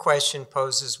 and your question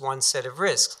poses one set of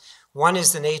risks. One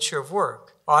is the nature of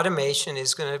work. Automation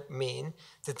is going to mean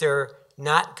that there are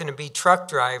not going to be truck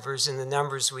drivers in the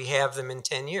numbers we have them in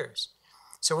 10 years.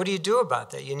 So what do you do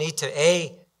about that? You need to,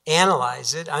 A,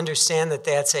 analyze it, understand that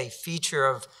that's a feature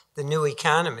of the new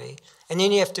economy, and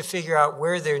then you have to figure out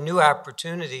where there are new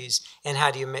opportunities and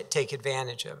how do you take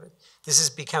advantage of it. This is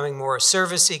becoming more a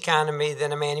service economy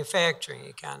than a manufacturing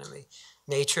economy.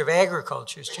 Nature of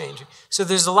agriculture is changing. So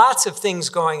there's lots of things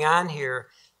going on here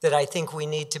that I think we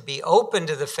need to be open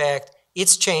to the fact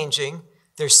it's changing.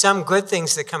 There's some good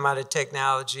things that come out of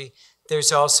technology.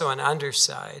 There's also an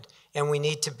underside. And we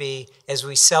need to be, as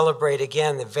we celebrate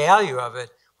again the value of it,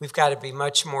 we've got to be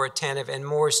much more attentive and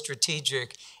more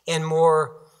strategic and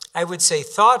more, I would say,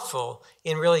 thoughtful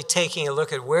in really taking a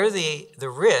look at where the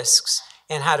risks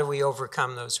and how do we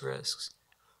overcome those risks.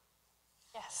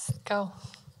 Yes, go.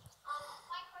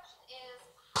 My question is,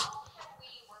 how can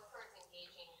we work towards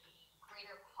engaging the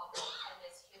greater public in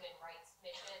this human rights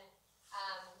mission?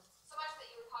 So much that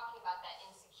you were talking about that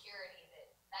insecurity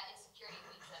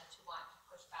leads them to want to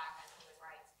push back on human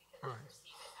rights because they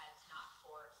perceive it as not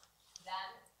for them.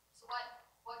 So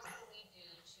what can we do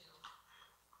to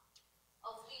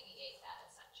alleviate that,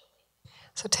 essentially?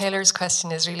 So Taylor's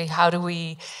question is really, how do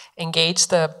we engage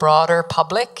the broader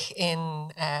public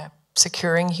in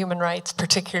securing human rights,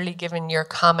 particularly given your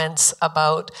comments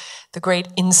about the great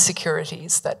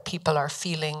insecurities that people are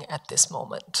feeling at this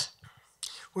moment?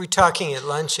 We were talking at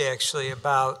lunch, actually,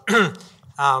 about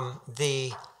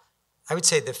I would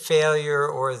say the failure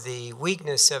or the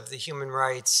weakness of the human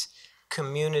rights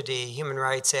community, human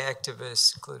rights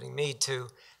activists, including me, to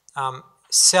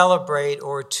celebrate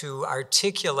or to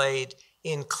articulate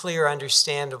in clear,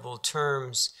 understandable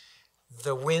terms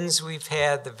the wins we've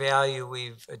had, the value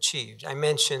we've achieved. I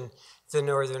mentioned the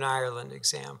Northern Ireland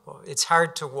example. It's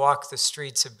hard to walk the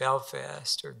streets of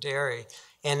Belfast or Derry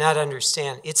and not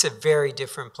understand it's a very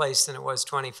different place than it was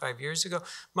 25 years ago.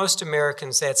 Most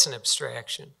Americans, that's an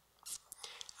abstraction.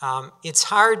 It's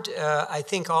hard, I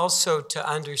think, also to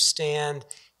understand,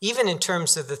 even in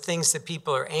terms of the things that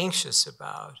people are anxious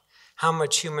about, how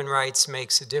much human rights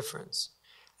makes a difference.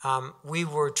 We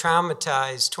were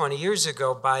traumatized 20 years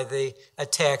ago by the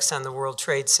attacks on the World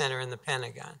Trade Center and the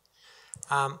Pentagon.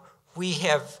 We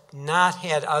have not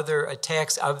had other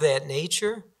attacks of that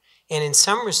nature, and in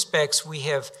some respects we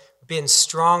have been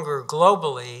stronger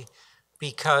globally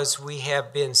because we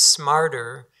have been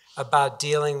smarter about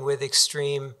dealing with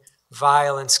extreme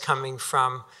violence coming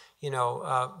from,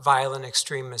 violent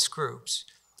extremist groups.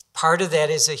 Part of that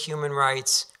is a human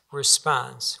rights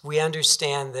response. We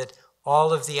understand that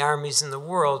all of the armies in the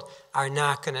world are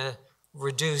not going to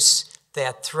reduce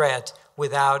that threat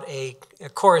without a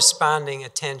corresponding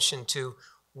attention to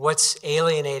what's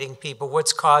alienating people,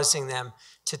 what's causing them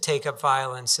to take up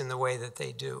violence in the way that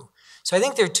they do. So I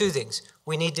think there are two things.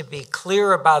 We need to be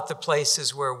clear about the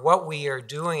places where what we are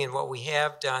doing and what we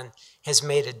have done has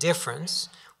made a difference.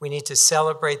 We need to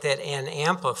celebrate that and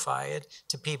amplify it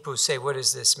to people who say, what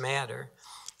does this matter?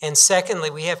 And secondly,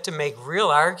 we have to make real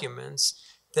arguments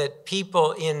that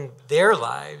people in their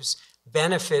lives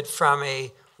benefit from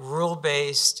a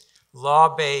rule-based,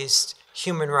 law-based,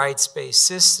 human rights-based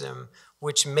system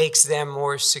which makes them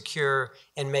more secure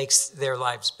and makes their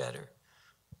lives better.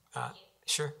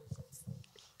 Sure.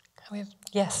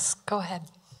 Yes, go ahead.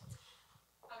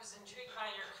 I was intrigued by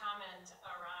your comment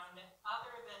around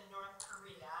other than North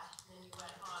Korea, and then you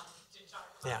went on to talk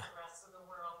about the rest of the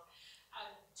world.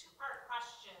 Two-part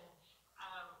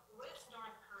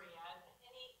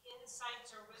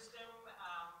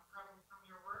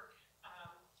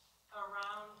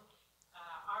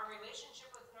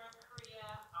relationship with North Korea,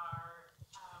 our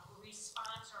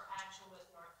response or action with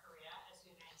North Korea as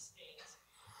the United States.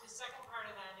 The second part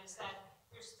of that is that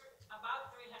there's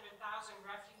about 300,000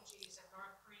 refugees in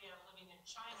North Korea living in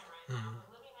China right now.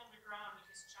 They're living underground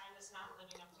because China's not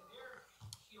living up to their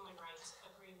human rights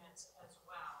agreements as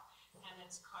well. And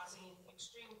it's causing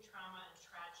extreme trauma and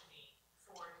tragedy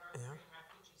for North Korean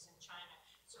refugees in China.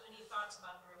 So any thoughts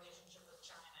about the relationship with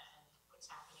China and what's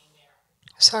happening there?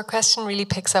 So our question really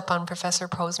picks up on Professor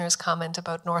Posner's comment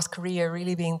about North Korea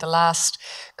really being the last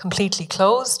completely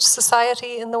closed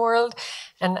society in the world,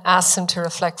 and asks him to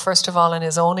reflect, first of all, on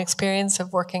his own experience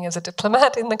of working as a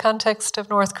diplomat in the context of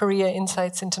North Korea,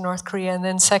 insights into North Korea, and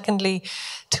then secondly,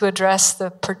 to address the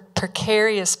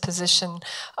precarious position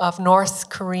of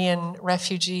North Korean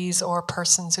refugees or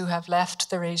persons who have left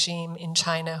the regime in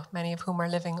China, many of whom are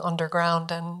living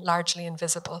underground and largely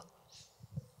invisible.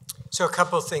 So a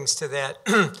couple of things to that.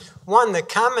 One, the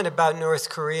comment about North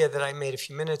Korea that I made a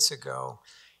few minutes ago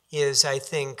is, I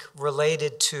think,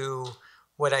 related to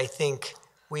what I think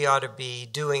we ought to be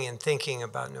doing and thinking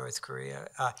about North Korea.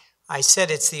 I said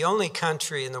it's the only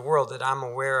country in the world that I'm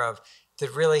aware of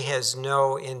that really has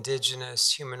no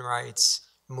indigenous human rights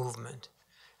movement.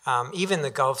 Even the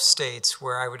Gulf states,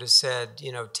 where I would have said,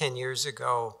 10 years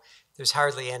ago, there's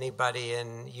hardly anybody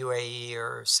in UAE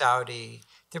or Saudi.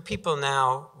 There are people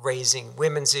now raising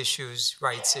women's issues,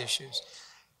 rights issues.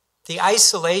 The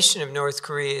isolation of North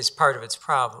Korea is part of its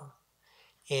problem.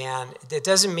 And it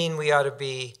doesn't mean we ought to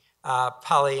be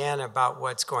Pollyanna about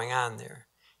what's going on there.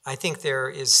 I think there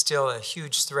is still a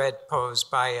huge threat posed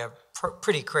by a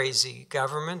pretty crazy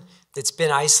government that's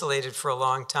been isolated for a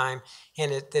long time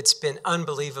and that's been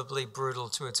unbelievably brutal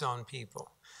to its own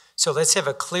people. So let's have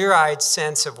a clear-eyed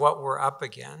sense of what we're up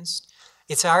against.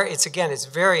 It's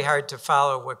very hard to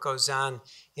follow what goes on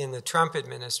in the Trump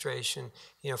administration.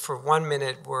 For 1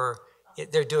 minute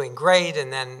they're doing great,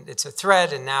 and then it's a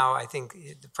threat, and now I think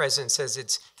the president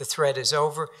says the threat is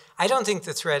over. I don't think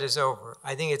the threat is over.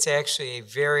 I think it's actually a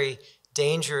very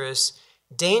dangerous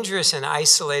and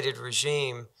isolated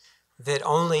regime that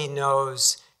only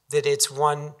knows that its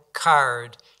one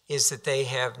card is that they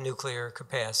have nuclear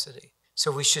capacity. So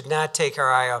we should not take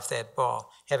our eye off that ball.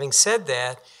 Having said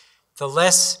that, the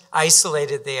less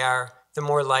isolated they are, the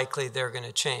more likely they're going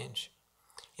to change.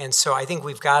 And so I think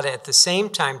we've got to, at the same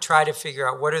time, try to figure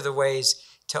out what are the ways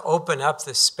to open up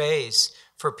the space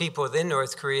for people within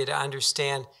North Korea to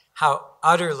understand how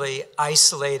utterly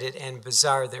isolated and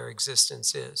bizarre their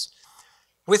existence is.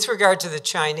 With regard to the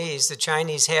Chinese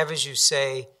have, as you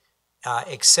say,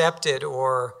 accepted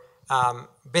or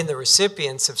been the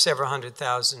recipients of several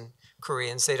 100,000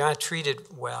 Koreans. They're not treated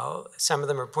well. Some of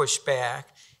them are pushed back.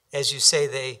 As you say,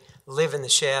 they live in the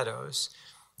shadows.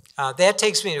 That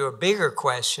takes me to a bigger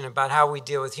question about how we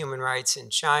deal with human rights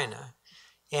in China.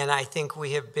 And I think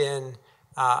we have been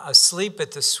asleep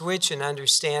at the switch in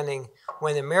understanding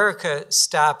when America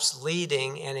stops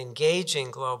leading and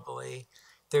engaging globally,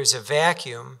 there's a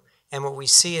vacuum. And what we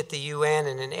see at the UN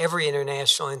and in every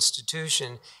international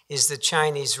institution is the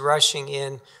Chinese rushing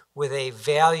in with a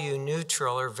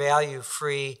value-neutral or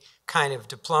value-free kind of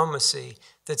diplomacy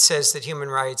that says that human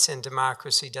rights and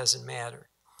democracy doesn't matter.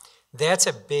 That's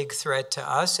a big threat to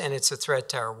us, and it's a threat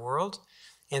to our world.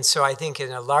 And so I think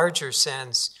in a larger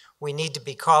sense, we need to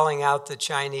be calling out the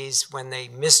Chinese when they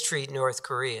mistreat North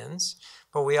Koreans,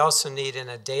 but we also need on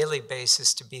a daily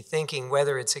basis to be thinking,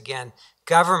 whether it's, again,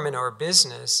 government or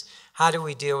business, how do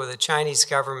we deal with a Chinese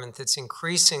government that's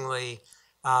increasingly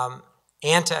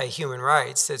anti-human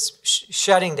rights, that's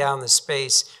shutting down the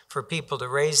space for people to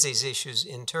raise these issues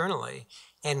internally,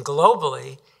 and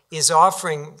globally is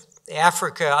offering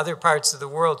Africa, other parts of the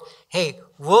world, hey,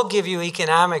 we'll give you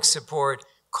economic support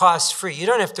cost-free. You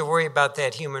don't have to worry about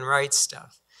that human rights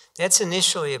stuff. That's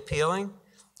initially appealing.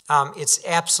 It's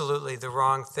absolutely the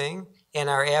wrong thing, and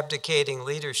our abdicating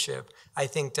leadership, I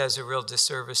think, does a real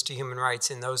disservice to human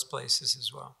rights in those places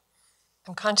as well.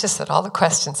 I'm conscious that all the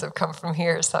questions have come from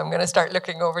here, so I'm going to start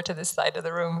looking over to this side of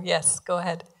the room. Yes, go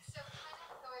ahead. So kind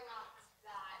of going off of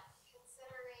that,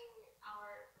 considering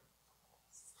our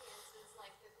stances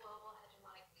like the global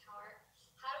hegemonic power,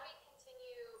 how do we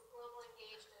continue global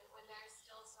engagement when there's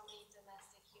still so many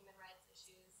domestic human rights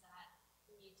issues that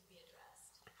need to be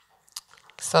addressed?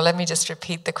 So let me just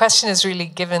repeat. The question is really,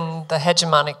 given the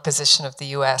hegemonic position of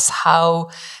the US, how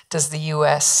does the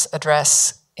US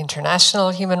address international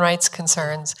human rights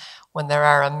concerns when there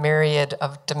are a myriad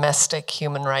of domestic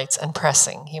human rights and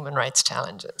pressing human rights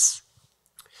challenges?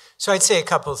 So I'd say a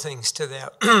couple of things to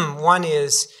that. One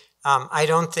is, I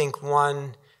don't think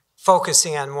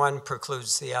focusing on one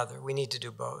precludes the other. We need to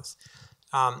do both.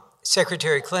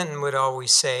 Secretary Clinton would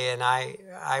always say, and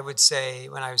I would say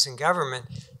when I was in government,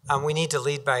 we need to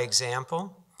lead by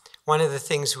example. One of the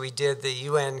things we did, the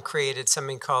UN created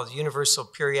something called Universal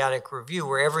Periodic Review,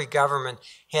 where every government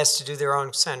has to do their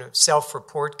own kind of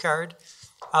self-report card.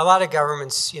 A lot of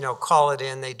governments, call it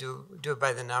in, they do it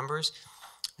by the numbers.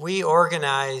 We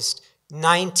organized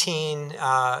 19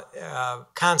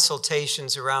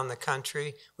 consultations around the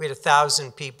country. We had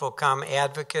 1,000 people come,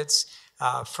 advocates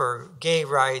for gay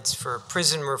rights, for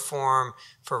prison reform,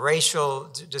 for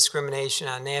racial discrimination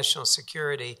on national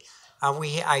security. I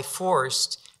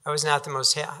was not the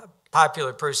most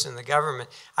popular person in the government.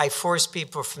 I forced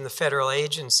people from the federal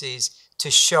agencies to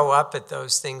show up at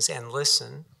those things and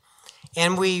listen.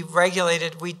 And we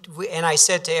regulated, and I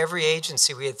said to every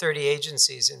agency, we had 30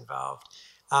 agencies involved,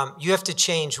 you have to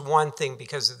change one thing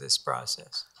because of this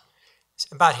process.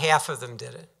 About half of them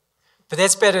did it. But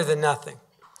that's better than nothing.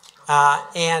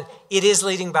 And it is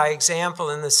leading by example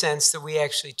in the sense that we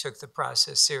actually took the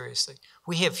process seriously.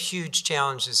 We have huge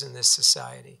challenges in this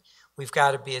society. We've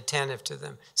got to be attentive to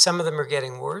them. Some of them are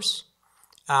getting worse,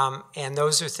 and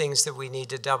those are things that we need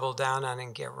to double down on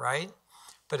and get right.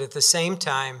 But at the same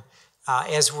time,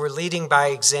 as we're leading by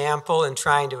example and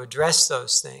trying to address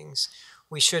those things,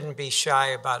 we shouldn't be shy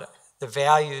about the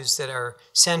values that are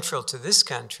central to this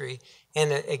country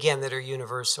and, again, that are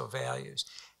universal values.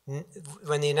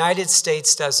 When the United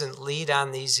States doesn't lead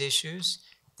on these issues,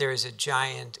 there is a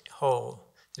giant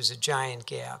hole. There's a giant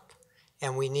gap.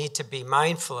 And we need to be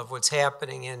mindful of what's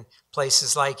happening in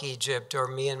places like Egypt or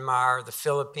Myanmar, the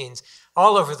Philippines.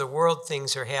 All over the world,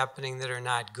 things are happening that are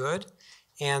not good.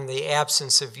 And the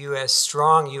absence of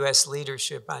strong U.S.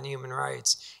 leadership on human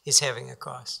rights is having a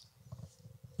cost.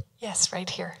 Yes, right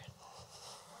here.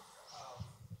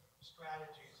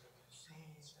 Strategies have been seen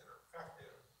that are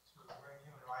effective to bring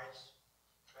human rights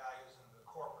values into the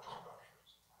corporate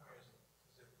structures. I mean,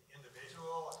 is it the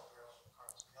individual, like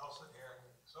Nelson here in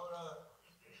Minnesota?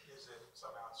 Is it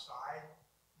some outside,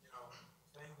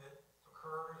 thing that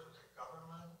occurs? Is it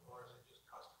government, or is it just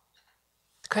customs?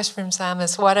 The question from Sam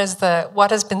is, what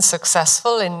has been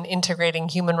successful in integrating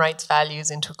human rights values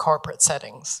into corporate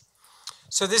settings?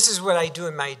 So this is what I do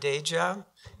in my day job.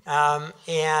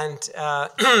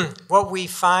 What we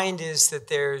find is that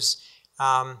there's,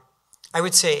 I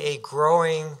would say, a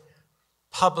growing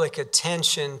public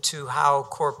attention to how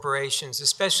corporations,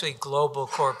 especially global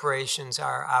corporations,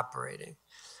 are operating.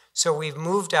 So we've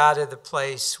moved out of the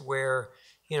place where,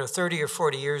 30 or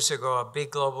 40 years ago, a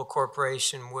big global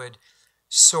corporation would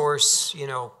source,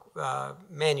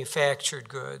 manufactured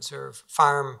goods or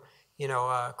farm,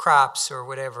 crops or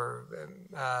whatever,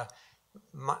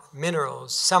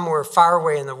 minerals somewhere far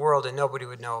away in the world and nobody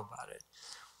would know about it.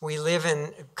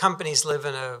 Companies live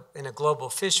in a global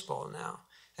fishbowl now.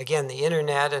 Again, the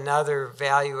internet, another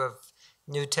value of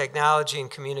new technology and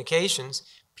communications,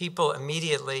 people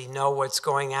immediately know what's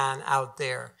going on out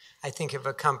there. I think of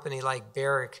a company like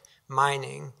Barrick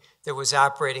Mining that was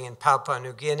operating in Papua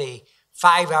New Guinea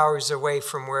 5 hours away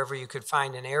from wherever you could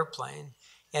find an airplane.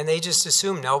 And they just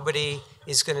assume nobody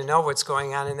is going to know what's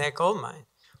going on in that gold mine.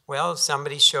 Well,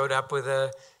 somebody showed up with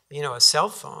a cell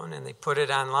phone and they put it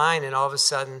online and all of a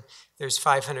sudden there's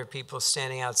 500 people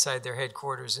standing outside their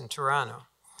headquarters in Toronto.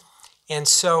 And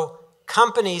so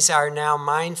companies are now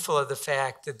mindful of the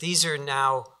fact that these are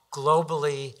now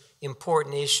globally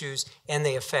important issues and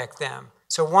they affect them.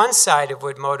 So one side of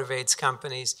what motivates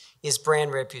companies is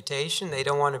brand reputation. They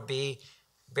don't want to be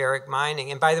Barrick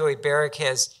Mining. And by the way, Barrick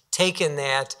has taken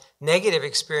that negative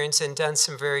experience and done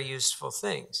some very useful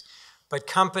things. But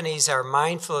companies are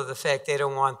mindful of the fact they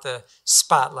don't want the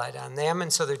spotlight on them,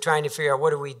 and so they're trying to figure out what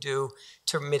do we do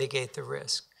to mitigate the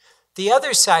risk. The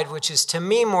other side, which is to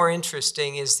me more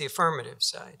interesting, is the affirmative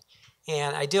side.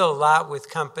 And I deal a lot with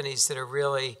companies that are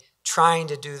really trying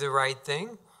to do the right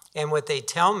thing. And what they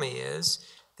tell me is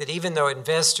that even though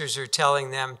investors are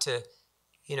telling them to,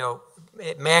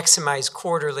 maximize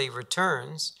quarterly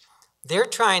returns, they're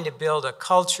trying to build a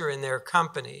culture in their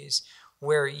companies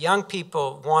where young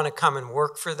people want to come and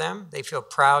work for them. They feel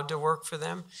proud to work for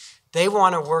them. They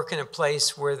want to work in a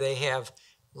place where they have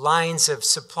lines of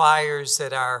suppliers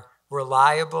that are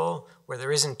reliable, where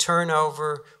there isn't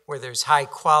turnover, where there's high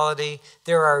quality.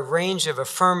 There are a range of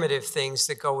affirmative things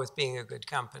that go with being a good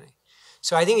company.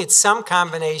 So I think it's some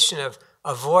combination of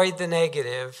avoid the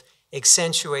negative,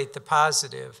 accentuate the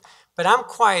positive. But I'm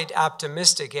quite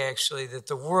optimistic, actually, that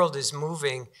the world is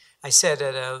moving. I said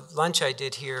at a lunch I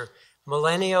did here,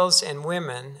 Millennials and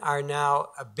women are now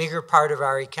a bigger part of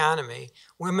our economy.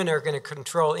 Women are going to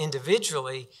control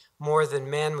individually more than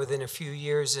men within a few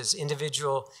years as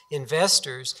individual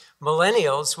investors.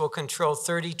 Millennials will control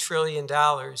 $30 trillion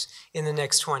in the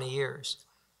next 20 years.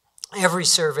 Every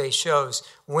survey shows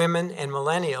women and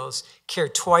millennials care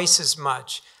twice as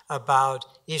much about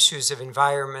issues of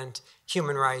environment,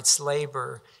 human rights,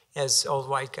 labor, as old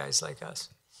white guys like us.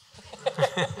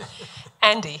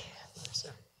 Andy.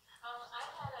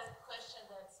 I had a question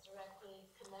that's directly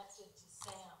connected to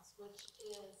Sam's, which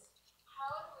is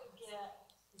how do we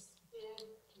get these big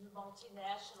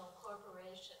multinational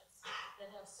corporations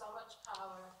that have so much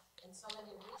power and so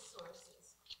many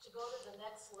resources to go to the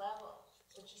next level,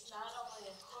 which is not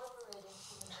only incorporating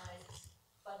human rights,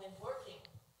 but in working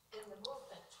in the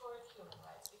movement toward human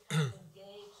rights, becoming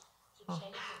engaged to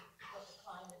changing what the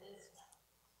climate is now?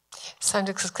 So I'm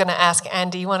just going to ask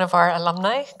Andy, one of our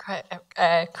alumni,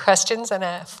 questions, and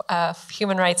a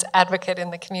human rights advocate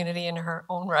in the community in her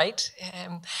own right.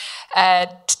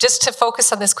 Just to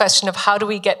focus on this question of how do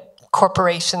we get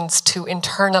corporations to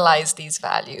internalize these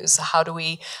values? How do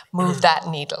we move that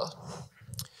needle?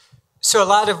 So a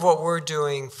lot of what we're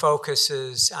doing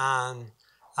focuses on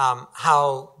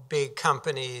how big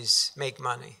companies make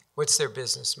money. What's their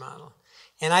business model?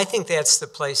 And I think that's the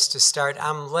place to start.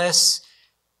 I'm less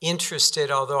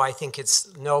interested, although I think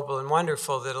it's noble and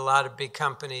wonderful that a lot of big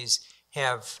companies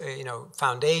have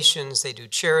foundations, they do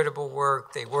charitable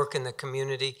work, they work in the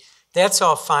community. That's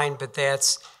all fine, but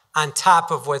that's on top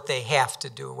of what they have to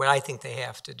do, what I think they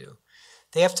have to do.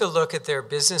 They have to look at their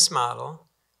business model,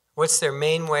 what's their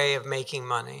main way of making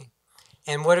money,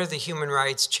 and what are the human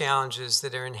rights challenges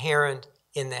that are inherent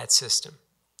in that system.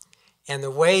 And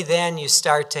the way then you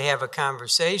start to have a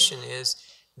conversation is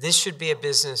this should be a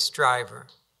business driver.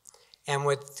 And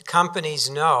what companies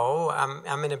know,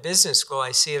 I'm in a business school,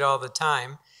 I see it all the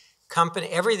time.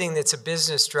 Everything that's a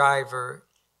business driver,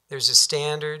 there's a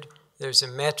standard, there's a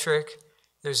metric,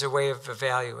 there's a way of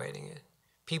evaluating it.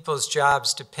 People's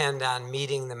jobs depend on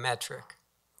meeting the metric.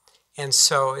 And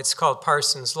so it's called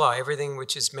Parsons' Law. Everything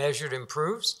which is measured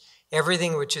improves.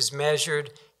 Everything which is measured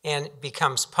and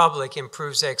becomes public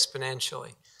improves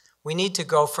exponentially. We need to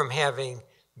go from having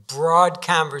broad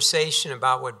conversation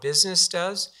about what business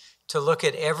does to look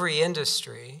at every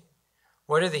industry.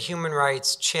 What are the human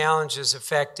rights challenges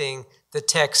affecting the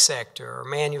tech sector or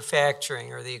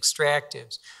manufacturing or the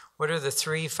extractives? What are the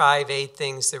 3, 5, 8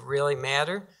 things that really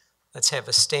matter? Let's have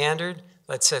a standard.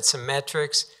 Let's set some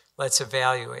metrics. Let's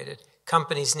evaluate it.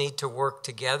 Companies need to work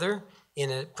together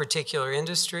in a particular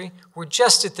industry. We're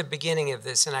just at the beginning of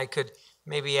this, and I could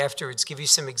maybe afterwards give you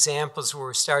some examples where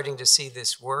we're starting to see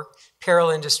this work. Apparel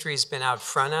industry has been out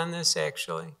front on this,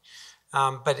 actually.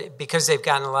 But because they've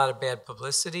gotten a lot of bad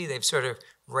publicity, they've sort of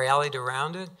rallied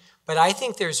around it. But I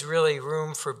think there's really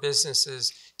room for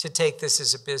businesses to take this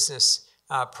as a business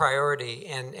priority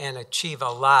and achieve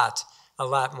a lot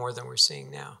more than we're seeing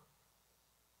now.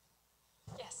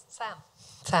 Yes, Sam.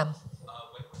 When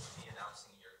would you be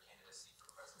announcing your candidacy for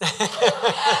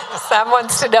president? Sam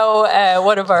wants to know,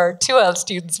 one of our 2L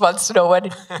students wants to know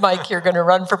when, Mike, you're going to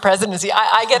run for presidency.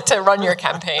 I get to run your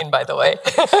campaign, by the way.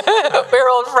 We're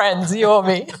old friends, you owe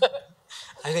me.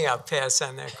 I think I'll pass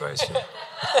on that question.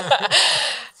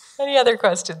 Any other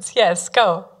questions? Yes,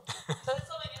 go. That's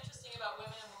something interesting about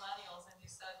women and millennials, and you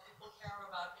said people care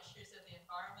about issues of the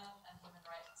environment and human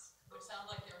rights, which sound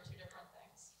like they were two different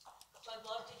things. So I'd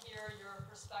love to hear your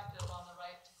perspective on the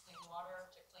right to clean water,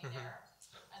 to clean air,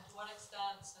 and to what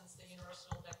extent, since the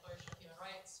Universal Declaration of Human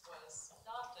Rights was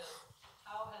adopted,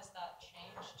 how has that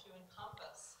changed to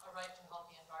encompass a right to a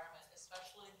healthy environment,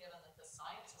 especially given that the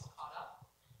science has caught up,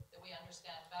 that we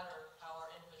understand better how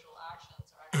our individual actions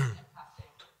are actually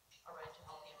impacting a right to a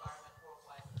healthy environment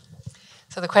worldwide.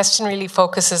 So the question really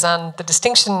focuses on the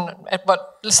distinction, at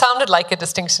what sounded like a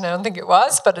distinction, I don't think it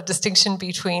was, but a distinction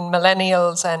between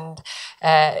millennials and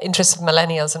interests of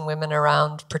millennials and women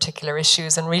around particular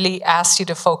issues, and really asks you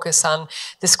to focus on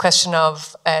this question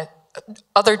of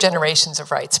other generations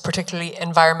of rights, particularly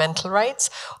environmental rights.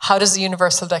 How does the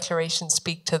Universal Declaration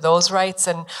speak to those rights,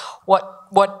 and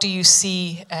what do you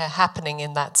see happening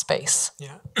in that space?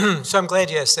 Yeah, so I'm glad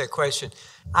you asked that question.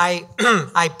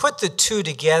 I put the two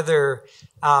together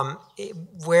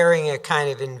wearing a kind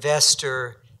of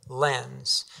investor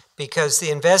lens, because the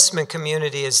investment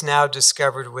community has now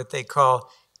discovered what they call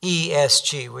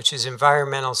ESG, which is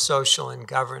environmental, social, and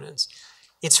governance.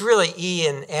 It's really E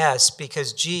and S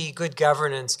because G, good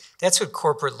governance, that's what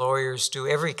corporate lawyers do.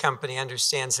 Every company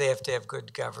understands they have to have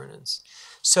good governance.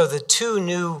 So the two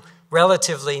new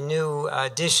relatively new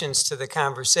additions to the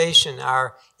conversation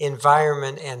are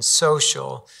environment and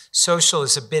social. Social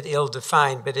is a bit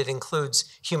ill-defined, but it includes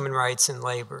human rights and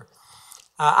labor.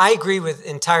 I agree with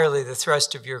entirely the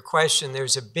thrust of your question.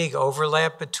 There's a big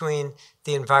overlap between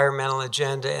the environmental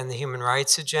agenda and the human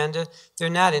rights agenda. They're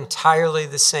not entirely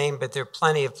the same, but there are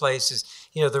plenty of places.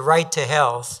 You know, the right to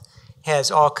health has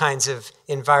all kinds of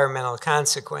environmental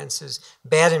consequences.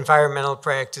 Bad environmental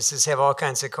practices have all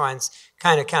kinds of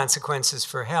consequences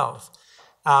for health.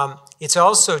 It's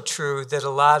also true that a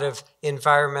lot of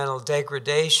environmental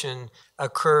degradation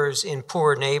occurs in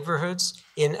poor neighborhoods,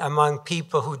 among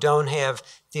people who don't have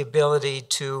the ability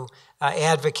to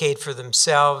advocate for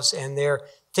themselves, and their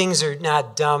things are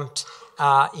not dumped,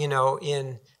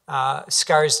 in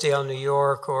Scarsdale, New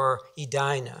York, or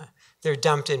Edina. They're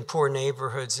dumped in poor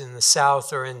neighborhoods in the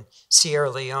South or in Sierra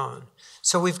Leone.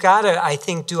 So we've got to, I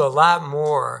think, do a lot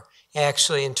more,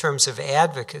 actually, in terms of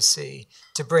advocacy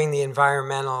to bring the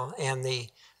environmental and the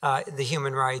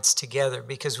human rights together,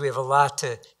 because we have a lot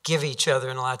to give each other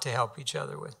and a lot to help each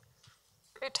other with.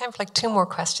 Great, time for like 2 more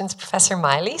questions. Professor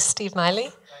Miley, Steve Miley.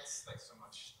 Thanks so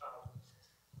much.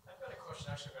 I've got a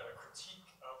question actually about a critique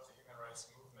of the human rights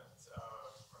movement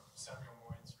from Samuel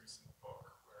Moyn's recent book,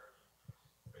 where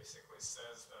he basically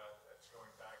says that,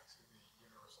 going back to the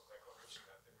Universal Declaration,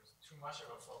 that there was too much of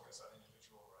a focus on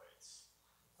individual rights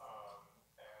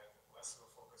and less of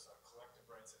a focus on collective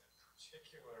rights, and in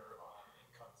particular on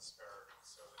income disparity.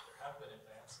 So that there have been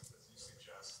advances, as you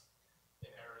suggest,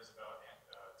 in areas about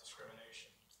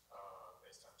discrimination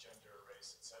based on gender,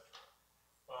 race, etc.,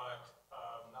 but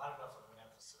not enough of an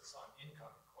emphasis on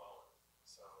income equality.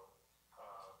 So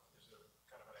there's a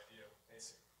kind of an idea of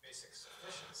basic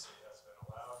sufficiency has been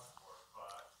allowed for,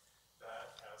 but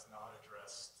that has not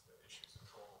addressed the issues of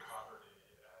global poverty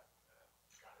and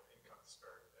kind of income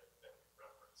disparity that you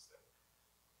referenced. And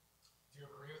do you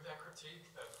agree with that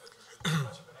critique, that there's too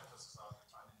much of an emphasis on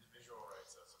individual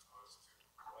rights as opposed to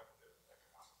collective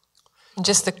economic rights?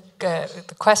 Just the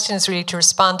question is really to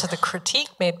respond to the critique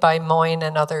made by Moyne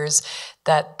and others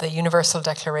that the Universal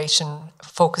Declaration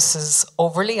focuses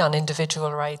overly on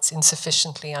individual rights,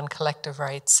 insufficiently on collective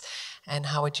rights, and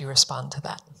how would you respond to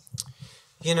that?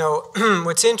 You know,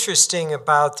 what's interesting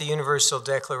about the Universal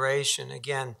Declaration,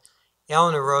 again,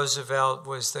 Eleanor Roosevelt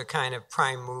was the kind of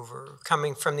prime mover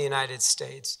coming from the United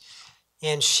States,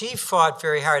 and she fought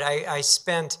very hard. I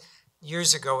spent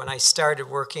years ago, when I started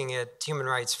working at Human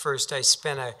Rights First, I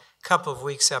spent a couple of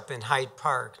weeks up in Hyde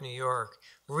Park, New York,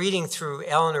 reading through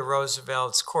Eleanor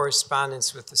Roosevelt's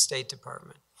correspondence with the State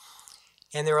Department.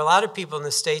 And there were a lot of people in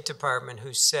the State Department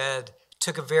who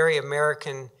took a very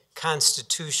American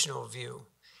constitutional view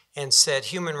and said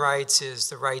human rights is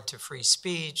the right to free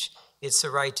speech, it's the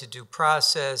right to due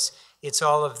process, it's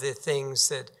all of the things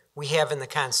that we have in the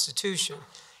Constitution.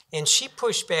 And she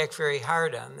pushed back very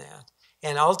hard on that,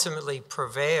 and ultimately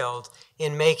prevailed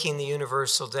in making the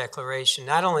Universal Declaration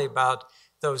not only about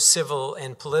those civil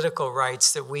and political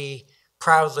rights that we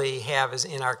proudly have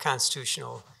in our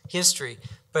constitutional history,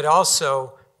 but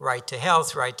also right to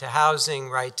health, right to housing,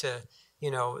 right to,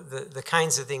 the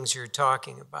kinds of things you're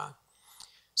talking about.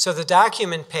 So the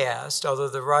document passed, although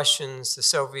the Russians, the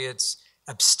Soviets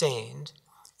abstained,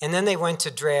 and then they went to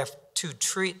draft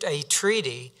a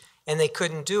treaty, and they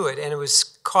couldn't do it, and it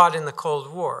was caught in the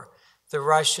Cold War. The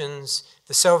Russians,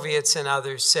 the Soviets, and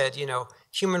others said,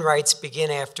 human rights begin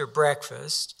after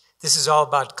breakfast. This is all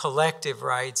about collective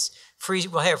rights.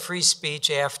 We'll have free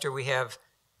speech after we have,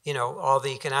 all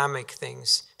the economic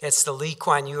things. That's the Lee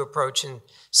Kuan Yew approach in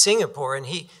Singapore, and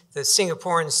the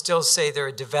Singaporeans still say they're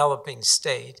a developing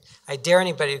state. I dare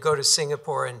anybody to go to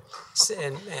Singapore and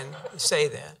say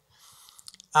that.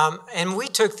 And we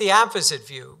took the opposite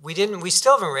view. We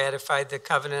still haven't ratified the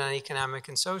Covenant on Economic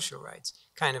and Social Rights,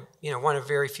 kind of, one of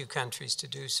very few countries to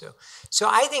do so. So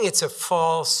I think it's a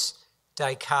false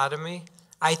dichotomy.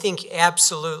 I think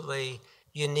absolutely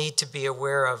you need to be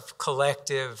aware of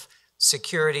collective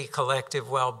security, collective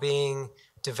well-being.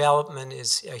 Development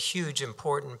is a huge,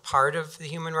 important part of the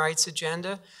human rights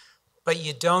agenda, but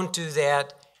you don't do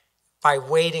that by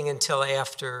waiting until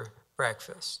after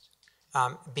breakfast.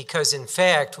 Because in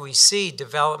fact, we see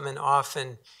development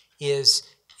often is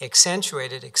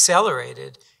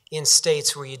accelerated in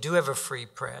states where you do have a free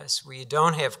press, where you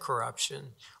don't have corruption,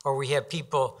 or we have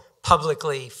people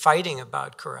publicly fighting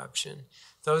about corruption.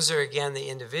 Those are, again, the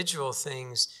individual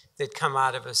things that come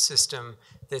out of a system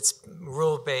that's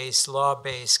rule-based,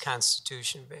 law-based,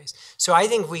 constitution-based. So I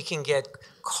think we can get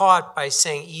caught by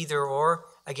saying either or.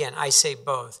 Again, I say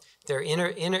both. They're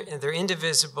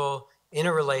indivisible,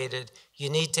 interrelated. You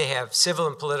need to have civil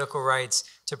and political rights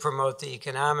to promote the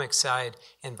economic side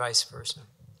and vice versa.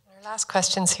 Our last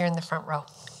question's here in the front row.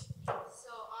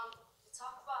 So you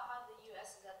talk about how the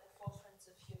U.S. is at the forefront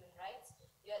of human rights,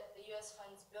 yet the U.S.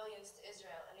 funds billions to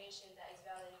Israel, a nation that is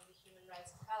violating the human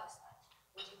rights of Palestine.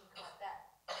 What do you think about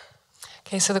that?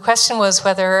 Okay, so the question was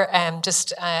whether,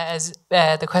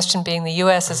 the question being the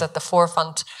US is at the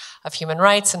forefront of human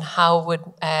rights, and how would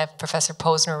Professor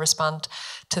Posner respond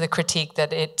to the critique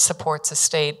that it supports a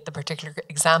state, the particular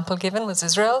example given was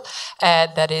Israel,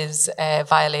 that is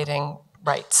violating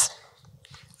rights?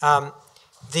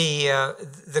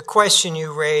 The question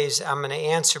you raise, I'm going to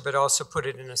answer, but also put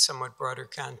it in a somewhat broader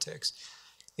context.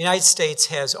 The United States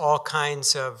has all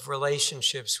kinds of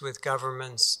relationships with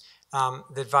governments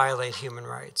that violate human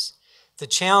rights. The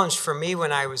challenge for me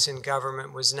when I was in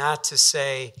government was not to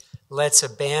say, let's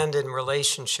abandon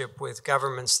relationship with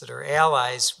governments that are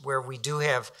allies where we do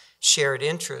have shared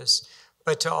interests,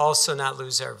 but to also not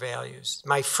lose our values.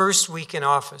 My first week in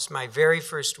office, my very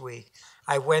first week,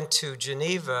 I went to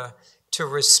Geneva to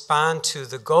respond to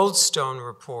the Goldstone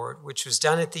report, which was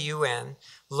done at the UN,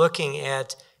 looking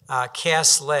at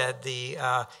CAS-led, the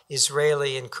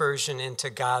Israeli incursion into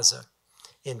Gaza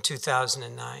in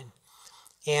 2009.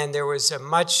 And there was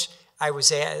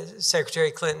Secretary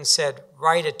Clinton said,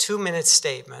 write a 2-minute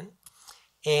statement,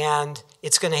 and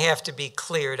it's going to have to be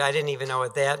cleared. I didn't even know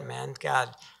what that meant.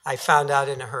 God, I found out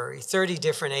in a hurry. 30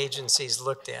 different agencies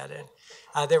looked at it.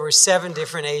 There were 7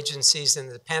 different agencies in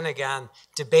the Pentagon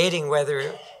debating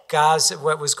whether Gaza,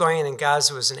 what was going on in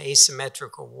Gaza was an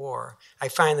asymmetrical war. I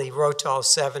finally wrote to all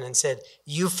 7 and said,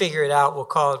 you figure it out, we'll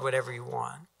call it whatever you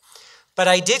want. But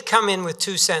I did come in with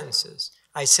 2 sentences.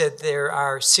 I said there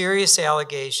are serious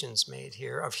allegations made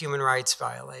here of human rights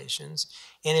violations,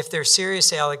 and if there are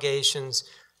serious allegations,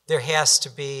 there has to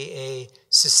be a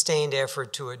sustained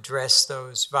effort to address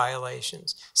those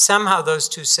violations. Somehow those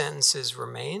 2 sentences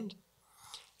remained,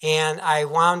 and I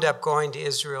wound up going to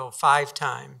Israel 5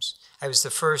 times. I was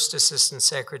the first assistant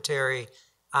secretary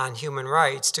on human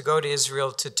rights to go to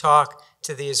Israel to talk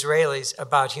to the Israelis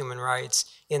about human rights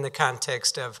in the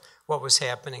context of what was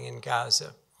happening in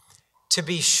Gaza. To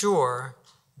be sure,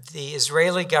 the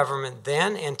Israeli government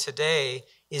then and today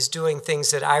is doing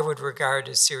things that I would regard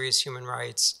as serious human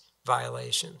rights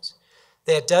violations.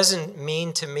 That doesn't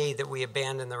mean to me that we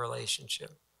abandon the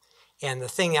relationship. And the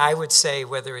thing I would say,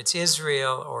 whether it's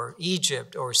Israel or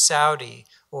Egypt or Saudi,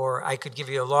 or I could give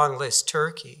you a long list,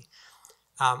 Turkey,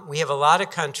 we have a lot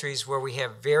of countries where we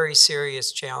have very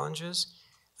serious challenges.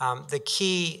 The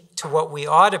key to what we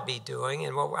ought to be doing,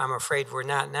 and what I'm afraid we're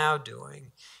not now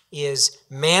doing, is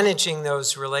managing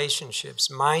those relationships,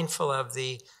 mindful of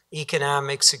the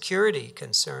economic security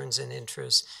concerns and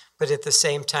interests, but at the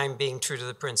same time being true to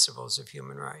the principles of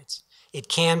human rights. It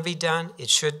can be done, it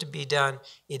should be done,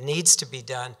 it needs to be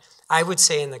done. I would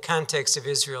say in the context of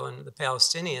Israel and the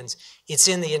Palestinians, it's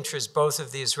in the interest both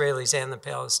of the Israelis and the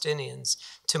Palestinians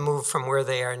to move from where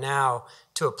they are now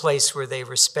to a place where they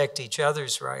respect each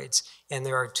other's rights. And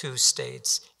there are 2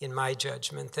 states, in my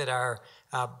judgment, that are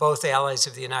both allies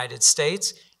of the United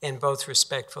States and both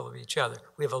respectful of each other.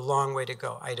 We have a long way to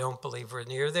go. I don't believe we're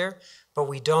near there, but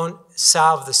we don't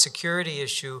solve the security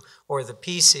issue or the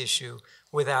peace issue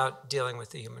without dealing with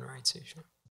the human rights issue.